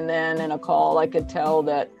it. And then in a call, I could tell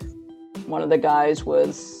that one of the guys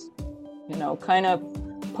was, kind of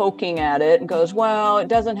poking at it and goes, "Well, it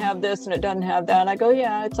doesn't have this and it doesn't have that." And I go,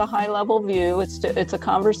 "Yeah, it's a high level view. It's a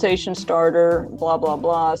conversation starter, blah, blah,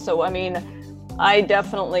 blah." So, I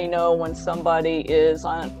definitely know when somebody is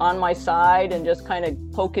on my side and just kind of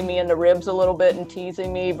poking me in the ribs a little bit and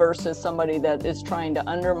teasing me, versus somebody that is trying to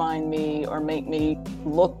undermine me or make me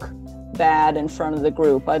look bad in front of the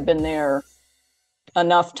group. I've been there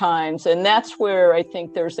enough times. And that's where I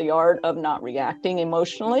think there's the art of not reacting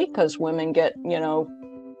emotionally, because women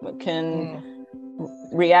can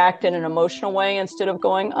react in an emotional way instead of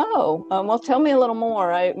going, well, tell me a little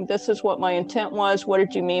more. This is what my intent was. What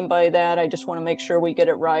did you mean by that? I just want to make sure we get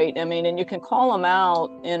it right. And you can call them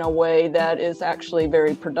out in a way that is actually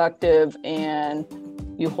very productive, and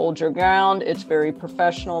you hold your ground. It's very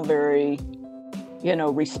professional, very,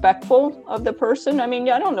 respectful of the person.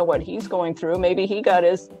 I don't know what he's going through. Maybe he got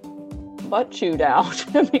his butt chewed out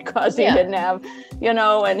because he didn't have,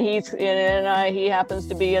 and he happens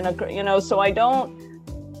to be in a, so I don't.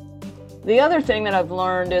 The other thing that I've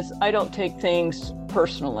learned is I don't take things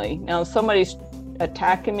personally. Now, if somebody's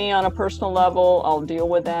attacking me on a personal level, I'll deal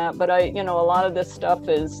with that. But a lot of this stuff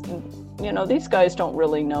is, these guys don't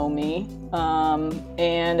really know me,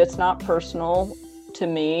 and it's not personal to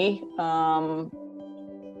me.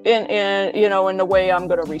 In the way I'm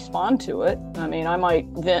going to respond to it. I might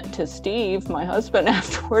vent to Steve, my husband,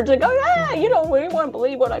 afterwards. I go, we won't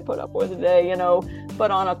believe what I put up with today,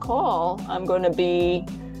 But on a call, I'm going to be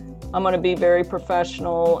very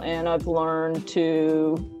professional, and I've learned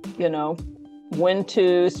to, when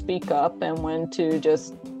to speak up and when to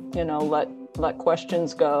just, let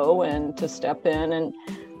questions go and to step in.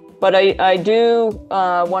 But I do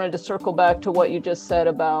wanted to circle back to what you just said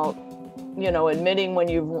about, admitting when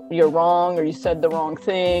you're wrong, or you said the wrong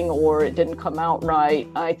thing, or it didn't come out right.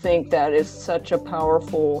 I think that is such a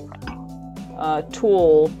powerful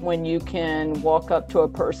tool when you can walk up to a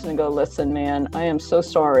person and go, "Listen, man, I am so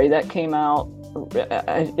sorry that came out.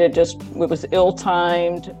 It was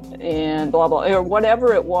ill-timed and blah, blah," or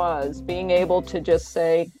whatever it was. Being able to just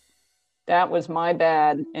say, "That was my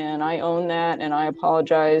bad, and I own that, and I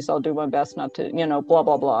apologize. I'll do my best not to, blah,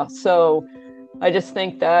 blah, blah." So I just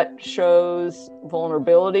think that shows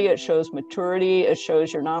vulnerability. It shows maturity. It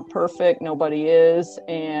shows you're not perfect. Nobody is.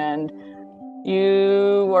 And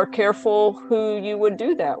you are careful who you would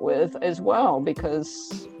do that with as well,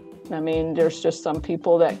 because there's just some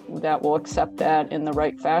people that will accept that in the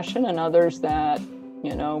right fashion, and others that,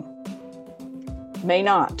 may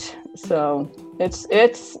not. So it's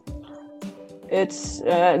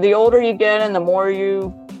the older you get and the more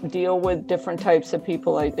you deal with different types of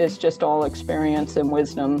people, it's just all experience and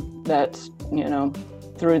wisdom that's,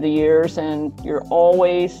 through the years. And you're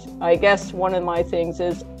always, I guess one of my things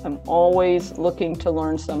is I'm always looking to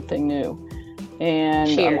learn something new. And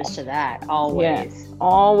cheers to that. Always. Yeah,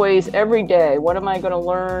 always, every day. What am I going to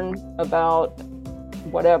learn about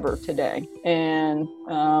whatever today? And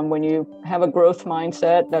when you have a growth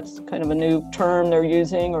mindset, that's kind of a new term they're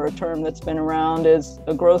using, or a term that's been around, is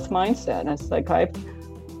a growth mindset. And it's like,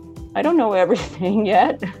 I don't know everything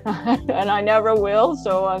yet, and I never will.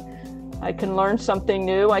 So I can learn something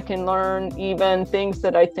new. I can learn even things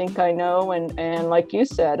that I think I know. And like you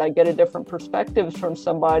said, I get a different perspective from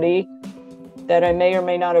somebody that I may or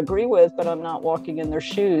may not agree with, but I'm not walking in their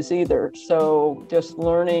shoes either. So just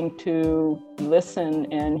learning to listen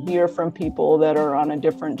and hear from people that are on a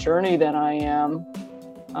different journey than I am,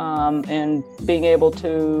 and being able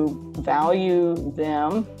to value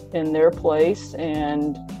them in their place.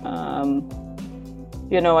 And,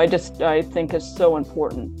 I think it's so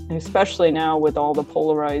important, especially now with all the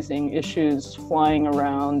polarizing issues flying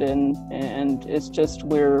around, and it's just,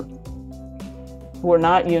 we're we're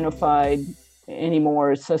not unified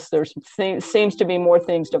anymore. It's just seems to be more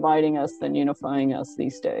things dividing us than unifying us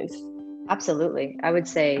these days. Absolutely. I would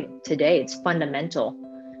say today it's fundamental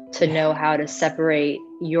to know how to separate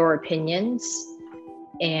your opinions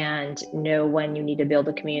and know when you need to build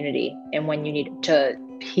a community and when you need to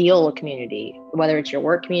heal a community, whether it's your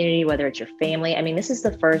work community, whether it's your family. I mean, this is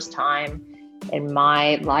the first time in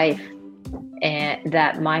my life and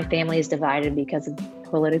that my family is divided because of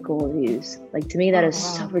political views. Like, to me, that is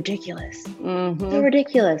so ridiculous. So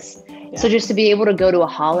ridiculous. Yeah. So just to be able to go to a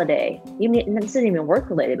holiday, even this isn't even work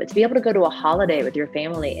related, but to be able to go to a holiday with your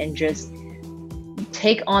family and just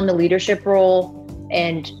take on the leadership role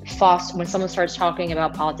and foster, when someone starts talking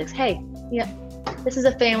about politics, hey, this is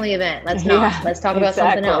a family event. Let's talk about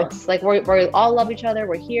something else. Like, we all love each other.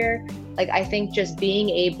 We're here. Like, I think just being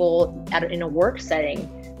able in a work setting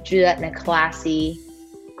to do that in a classy,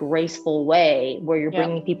 graceful way where you're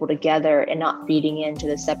bringing people together and not feeding into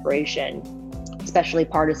the separation, especially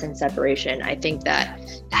partisan separation. I think that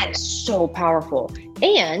is so powerful.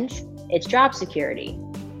 And it's job security,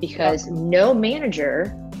 because no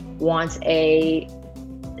manager wants a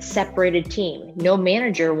separated team. No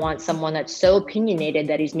manager wants someone that's so opinionated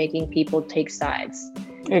that he's making people take sides.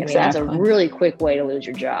 Exactly. I mean, that's a really quick way to lose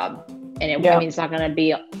your job. And I mean, it's not going to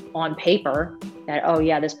be on paper that, oh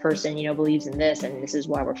yeah, this person, believes in this and this is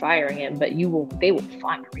why we're firing him, but they will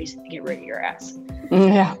find a reason to get rid of your ass.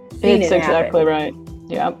 Yeah, it's exactly right.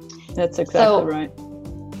 Yeah, that's exactly right.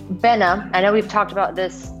 Benna, I know we've talked about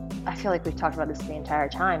this. I feel like we've talked about this the entire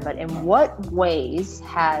time, but in what ways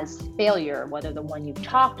has failure, whether the one you've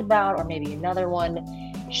talked about or maybe another one,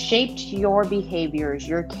 shaped your behaviors,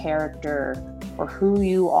 your character, or who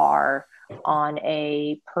you are on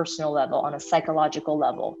a personal level, on a psychological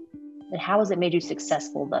level? And how has it made you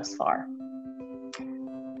successful thus far?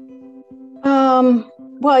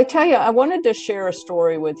 Well, I tell you, I wanted to share a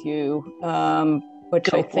story with you,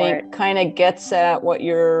 which I think kind of gets at what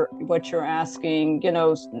you're asking.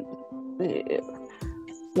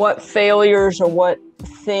 What failures or what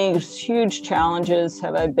things, huge challenges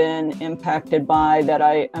have I been impacted by that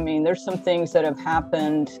I mean, there's some things that have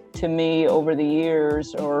happened to me over the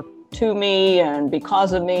years, or to me and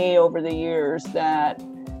because of me over the years, that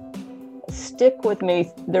stick with me.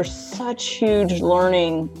 There's such huge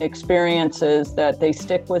learning experiences that they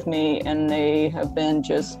stick with me, and they have been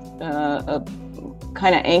just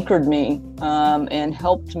kind of anchored me and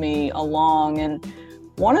helped me along. And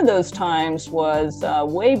one of those times was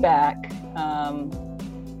way back,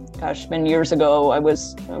 been years ago. I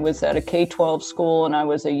was at a K-12 school, and I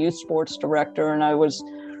was a youth sports director, and I was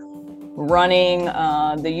running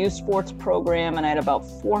the youth sports program, and I had about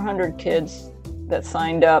 400 kids that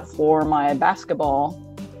signed up for my basketball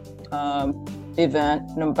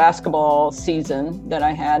basketball season that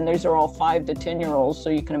I had. And these are all 5 to 10-year-olds, so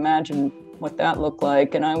you can imagine what that looked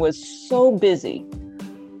like. And I was so busy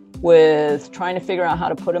with trying to figure out how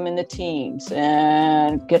to put them in the teams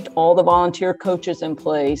and get all the volunteer coaches in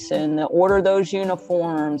place and order those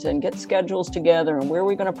uniforms and get schedules together and where are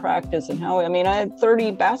we going to practice and how. I mean, I had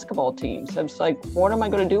 30 basketball teams. I was like, what am I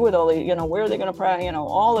going to do with all the, where are they going to practice,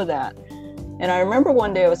 all of that. And I remember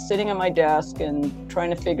one day I was sitting at my desk and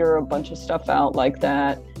trying to figure a bunch of stuff out like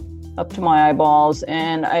that, up to my eyeballs.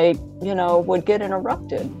 And I, would get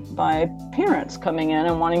interrupted by parents coming in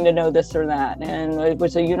and wanting to know this or that. And it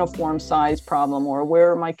was a uniform size problem, or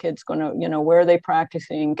where are my kids going to, where are they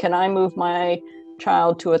practicing? Can I move my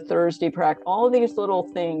child to a Thursday practice? All of these little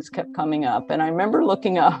things kept coming up. And I remember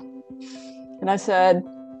looking up and I said,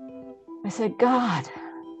 God,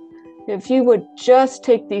 if you would just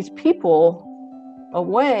take these people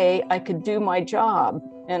away, I could do my job.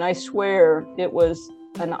 And I swear it was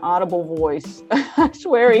an audible voice. I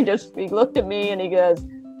swear he looked at me and he goes,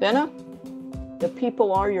 Benna, the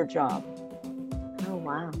people are your job. Oh,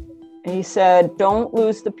 wow. And he said, don't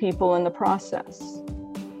lose the people in the process.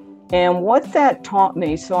 And what that taught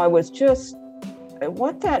me,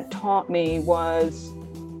 what that taught me was,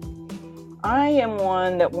 I am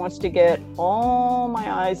one that wants to get all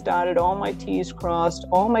my I's dotted, all my T's crossed,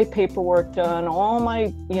 all my paperwork done, all my,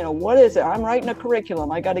 what is it? I'm writing a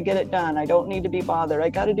curriculum. I got to get it done. I don't need to be bothered. I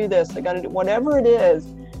got to do this. I got to do whatever it is.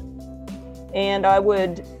 And I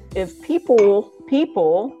would, if people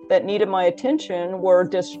that needed my attention were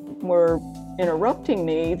interrupting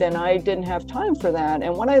me, then I didn't have time for that.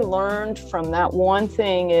 And what I learned from that one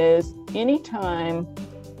thing is, anytime,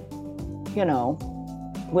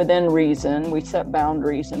 within reason, we set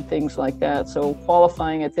boundaries and things like that. So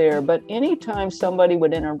qualifying it there. But anytime somebody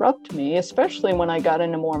would interrupt me, especially when I got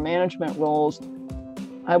into more management roles,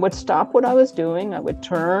 I would stop what I was doing. I would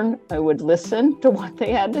turn, I would listen to what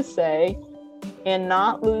they had to say. and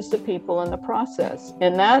not lose the people in the process.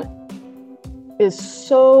 And that is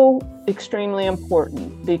so extremely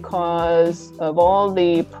important because of all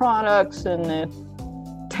the products and the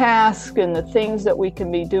tasks and the things that we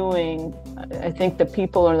can be doing. I think the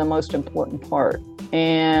people are the most important part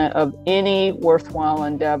and of any worthwhile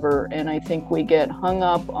endeavor. And I think we get hung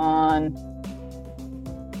up on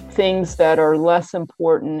things that are less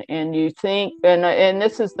important, and you think, and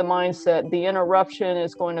this is the mindset, the interruption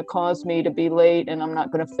is going to cause me to be late and I'm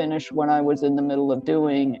not going to finish what I was in the middle of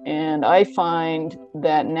doing. And I find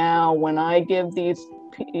that now when I give these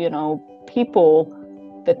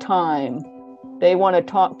people the time, they want to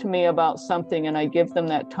talk to me about something and I give them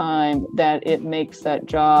that time, that it makes that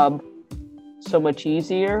job so much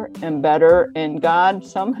easier and better. And God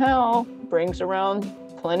somehow brings around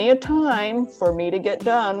plenty of time for me to get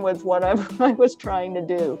done with whatever I was trying to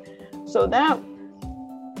do. So that,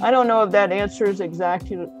 I don't know if that answers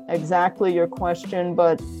exactly your question,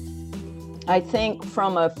 but I think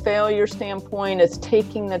from a failure standpoint, it's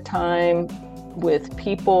taking the time with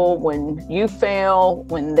people when you fail,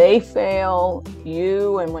 when they fail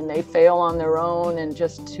you, and when they fail on their own, and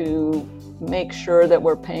just to make sure that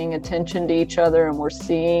we're paying attention to each other and we're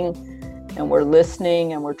seeing and we're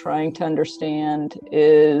listening and we're trying to understand.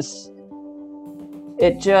 It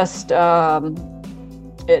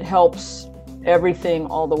helps everything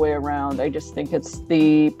all the way around. I just think it's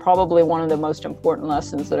probably one of the most important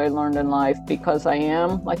lessons that I learned in life, because I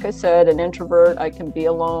am, like I said, an introvert. I can be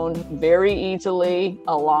alone very easily,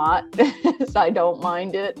 a lot. I don't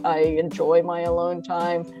mind it. I enjoy my alone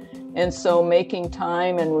time. And so making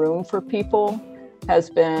time and room for people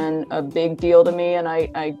has been a big deal to me. And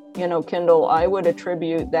I Kendall, I would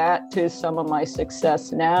attribute that to some of my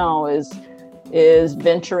success now is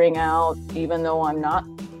venturing out, even though I'm not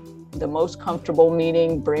the most comfortable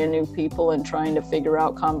meeting brand new people and trying to figure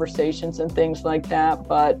out conversations and things like that.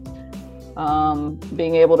 But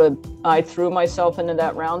being able to, I threw myself into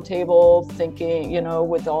that round table thinking,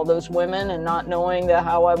 with all those women and not knowing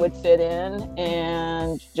how I would fit in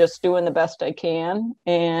and just doing the best I can.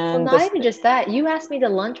 And not even just that, you asked me to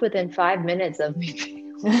lunch within 5 minutes of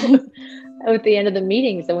me at the end of the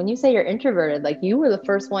meeting. So when you say you're introverted, like you were the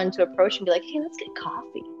first one to approach and be like, hey, let's get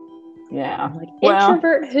coffee. Yeah. I'm like,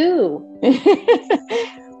 introvert who?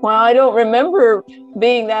 Well, I don't remember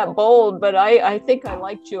being that bold, but I think I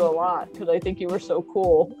liked you a lot because I think you were so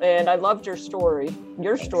cool. And I loved your story.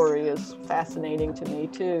 Your story is fascinating to me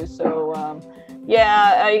too. So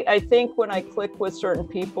I think when I click with certain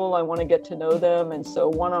people, I want to get to know them. And so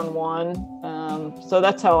one-on-one. So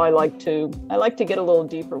that's how I like to get a little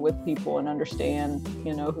deeper with people and understand,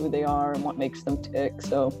 who they are and what makes them tick.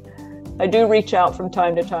 So I do reach out from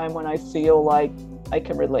time to time when I feel like I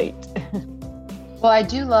can relate. Well, I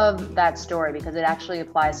do love that story because it actually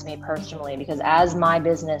applies to me personally, because as my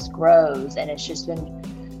business grows, and it's just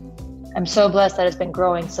been, I'm so blessed that it's been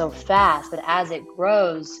growing so fast, but as it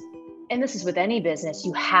grows, and this is with any business,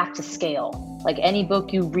 you have to scale. Like any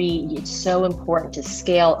book you read, it's so important to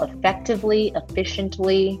scale effectively,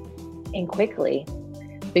 efficiently, and quickly,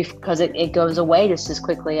 because it goes away just as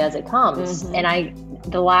quickly as it comes. Mm-hmm.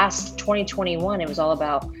 And the last 2021, it was all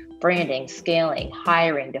about branding, scaling,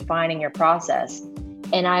 hiring, defining your process.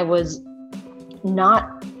 And I was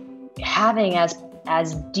not having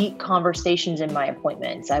as deep conversations in my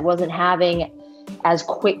appointments. I wasn't having as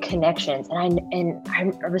quick connections. And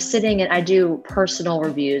I was sitting, and I do personal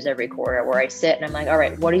reviews every quarter where I sit and I'm like, all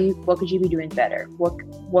right, what could you be doing better?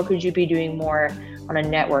 What could you be doing more on a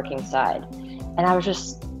networking side? And I was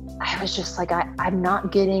just like, I'm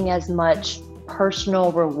not getting as much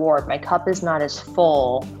personal reward. My cup is not as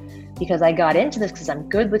full because I got into this because I'm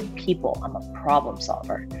good with people. I'm a problem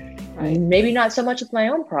solver. Right. Maybe not so much with my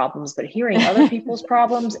own problems, but hearing other people's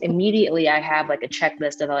problems, immediately I have like a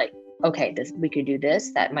checklist of like, okay, we could do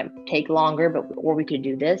this. That might take longer, or we could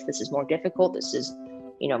do this. This is more difficult. This is,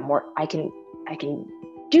 more. I can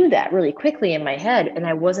do that really quickly in my head, and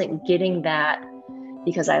I wasn't getting that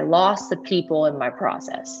because I lost the people in my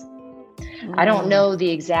process. I don't know the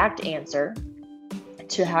exact answer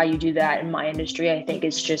to how you do that in my industry. I think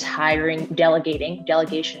it's just hiring, delegating.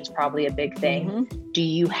 Delegation is probably a big thing. Mm-hmm. Do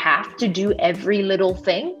you have to do every little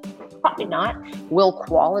thing? Probably not. Will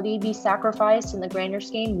quality be sacrificed in the grander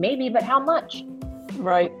scheme? Maybe, but how much?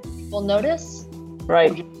 Right. People notice?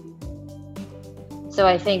 Right. So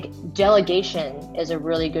I think delegation is a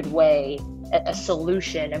really good way, a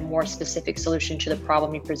solution, a more specific solution to the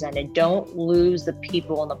problem you presented. Don't lose the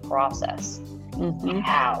people in the process. Mm-hmm.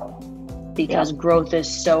 How? Because growth is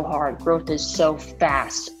so hard. Growth is so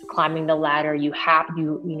fast. climbing the ladder. You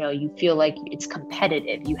feel like it's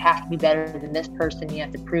competitive. You have to be better than this person. You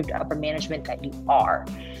have to prove to upper management that you are.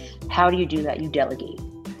 How do you do that? You delegate.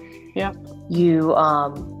 Yeah.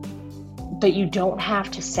 But you don't have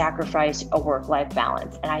to sacrifice a work-life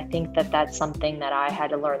balance. And I think that that's something that I had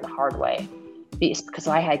to learn the hard way, because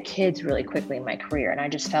I had kids really quickly in my career, and I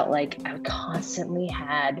just felt like I constantly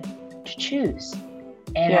had to choose.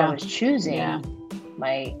 And I was choosing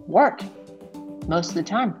my work most of the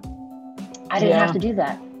time. I didn't have to do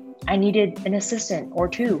that. I needed an assistant or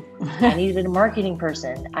two. I needed a marketing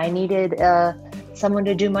person. I needed someone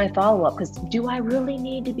to do my follow-up, because do I really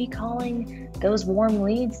need to be calling those warm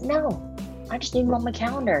leads? No, I just need them on my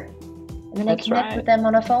calendar. And then I connect with them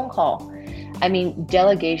on a phone call. I mean,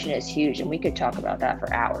 delegation is huge, and we could talk about that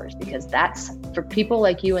for hours, because that's, for people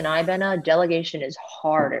like you and I, Benna, delegation is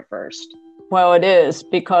hard at first. Well, it is,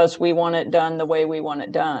 because we want it done the way we want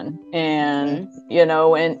it done. And,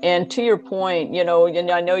 and to your point,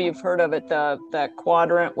 and I know you've heard of it, that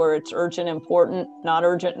quadrant where it's urgent, important, not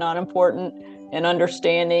urgent, not important, and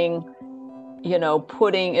understanding,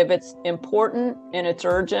 putting, if it's important and it's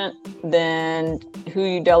urgent, then who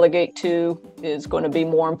you delegate to is going to be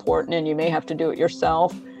more important, and you may have to do it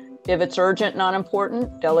yourself. If it's urgent, not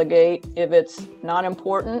important, delegate. If it's not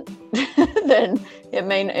important, then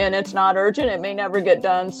and it's not urgent, it may never get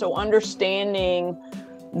done. So understanding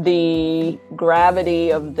the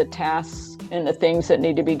gravity of the tasks and the things that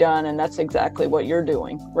need to be done. And that's exactly what you're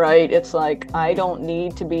doing, right? It's like, I don't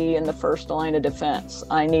need to be in the first line of defense.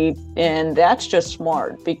 And that's just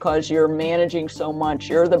smart, because you're managing so much.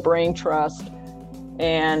 You're the brain trust.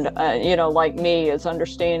 And, like me, is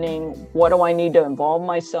understanding, what do I need to involve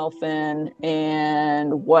myself in,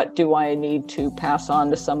 and what do I need to pass on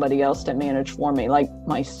to somebody else to manage for me, like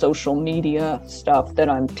my social media stuff that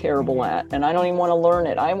I'm terrible at. And I don't even want to learn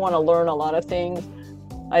it. I want to learn a lot of things.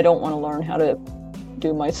 I don't want to learn how to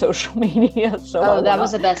do my social media. So that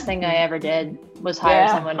was the best thing I ever did, was hire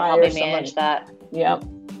someone to help me manage that. Yep.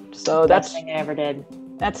 So that's the best thing I ever did.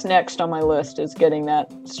 That's next on my list, is getting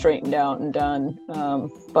that straightened out and done.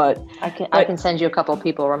 But I can send you a couple of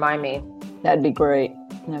people. Remind me. That'd be great.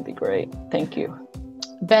 That'd be great. Thank you.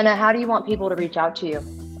 Benna, how do you want people to reach out to you?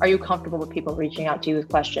 Are you comfortable with people reaching out to you with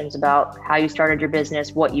questions about how you started your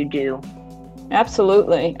business, what you do?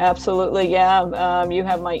 Absolutely. Yeah. You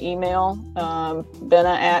have my email,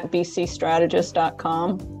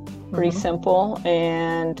 benna@bcstrategist.com. Pretty simple.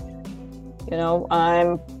 And,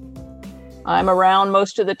 I'm around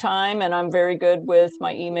most of the time, and I'm very good with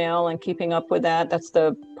my email and keeping up with that. That's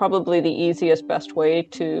probably the easiest, best way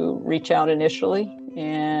to reach out initially.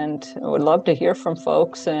 And I would love to hear from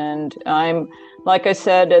folks. And I'm, like I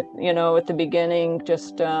said, at the beginning,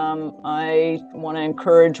 just I want to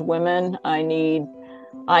encourage women. I need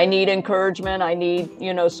encouragement. I need,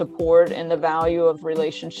 support, and the value of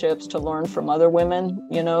relationships, to learn from other women,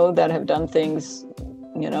 that have done things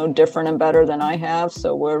different and better than I have.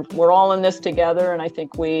 So we're all in this together. And I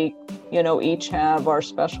think we, each have our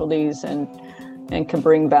specialties and can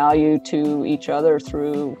bring value to each other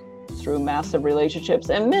through massive relationships,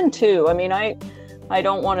 and men too. I mean, I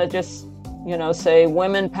don't want to just, say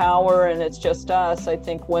women power and it's just us. I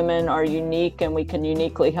think women are unique and we can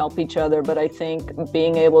uniquely help each other. But I think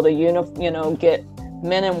being able to, get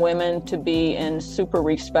men and women to be in super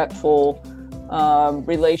respectful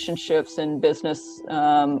relationships and business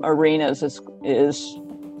arenas is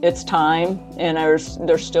it's time, and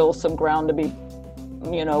there's still some ground to be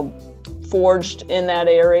forged in that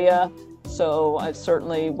area. So I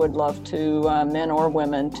certainly would love to men or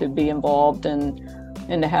women to be involved and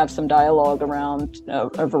to have some dialogue around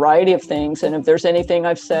a variety of things. And if there's anything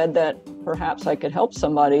I've said that perhaps I could help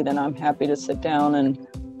somebody, then I'm happy to sit down and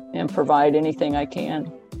provide anything I can.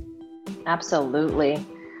 Absolutely.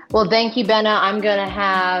 Well, thank you, Benna. I'm going to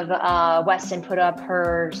have Weston put up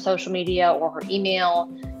her social media or her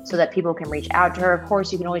email so that people can reach out to her. Of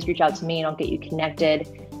course, you can always reach out to me and I'll get you connected.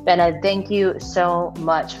 Benna, thank you so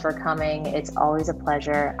much for coming. It's always a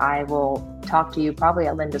pleasure. I will talk to you probably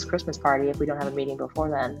at Linda's Christmas party if we don't have a meeting before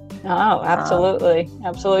then. Oh, absolutely.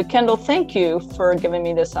 Absolutely. Kendall, thank you for giving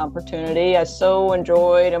me this opportunity. I so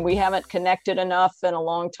enjoyed, and we haven't connected enough in a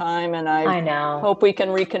long time, and I know. Hope we can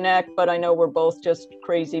reconnect, but I know we're both just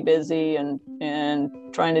crazy busy and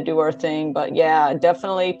trying to do our thing. But yeah,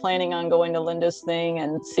 definitely planning on going to Linda's thing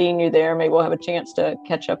and seeing you there. Maybe we'll have a chance to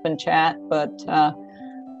catch up and chat, but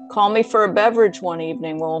call me for a beverage one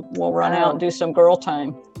evening. We'll run out and do some girl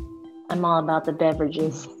time. I'm all about the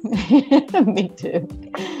beverages. Me too.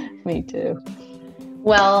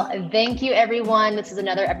 Well, thank you, everyone. This is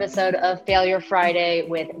another episode of Failure Friday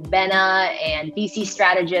with Benna and BC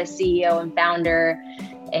Strategist, CEO and founder.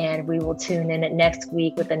 And we will tune in next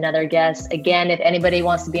week with another guest. Again, if anybody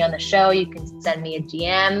wants to be on the show, you can send me a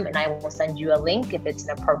DM and I will send you a link if it's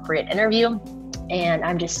an appropriate interview. And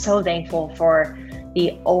I'm just so thankful for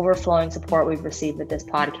the overflowing support we've received with this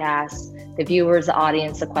podcast, the viewers, the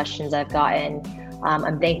audience, the questions I've gotten.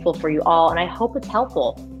 I'm thankful for you all, and I hope it's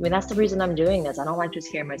helpful. I mean, that's the reason I'm doing this. I don't like just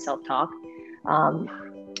hearing myself talk.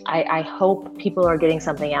 I hope people are getting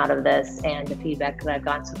something out of this, and the feedback that I've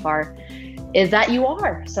gotten so far is that you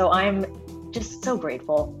are. So I'm just so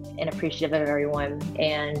grateful and appreciative of everyone,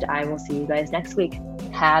 and I will see you guys next week.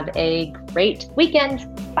 Have a great weekend.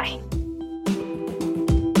 Bye.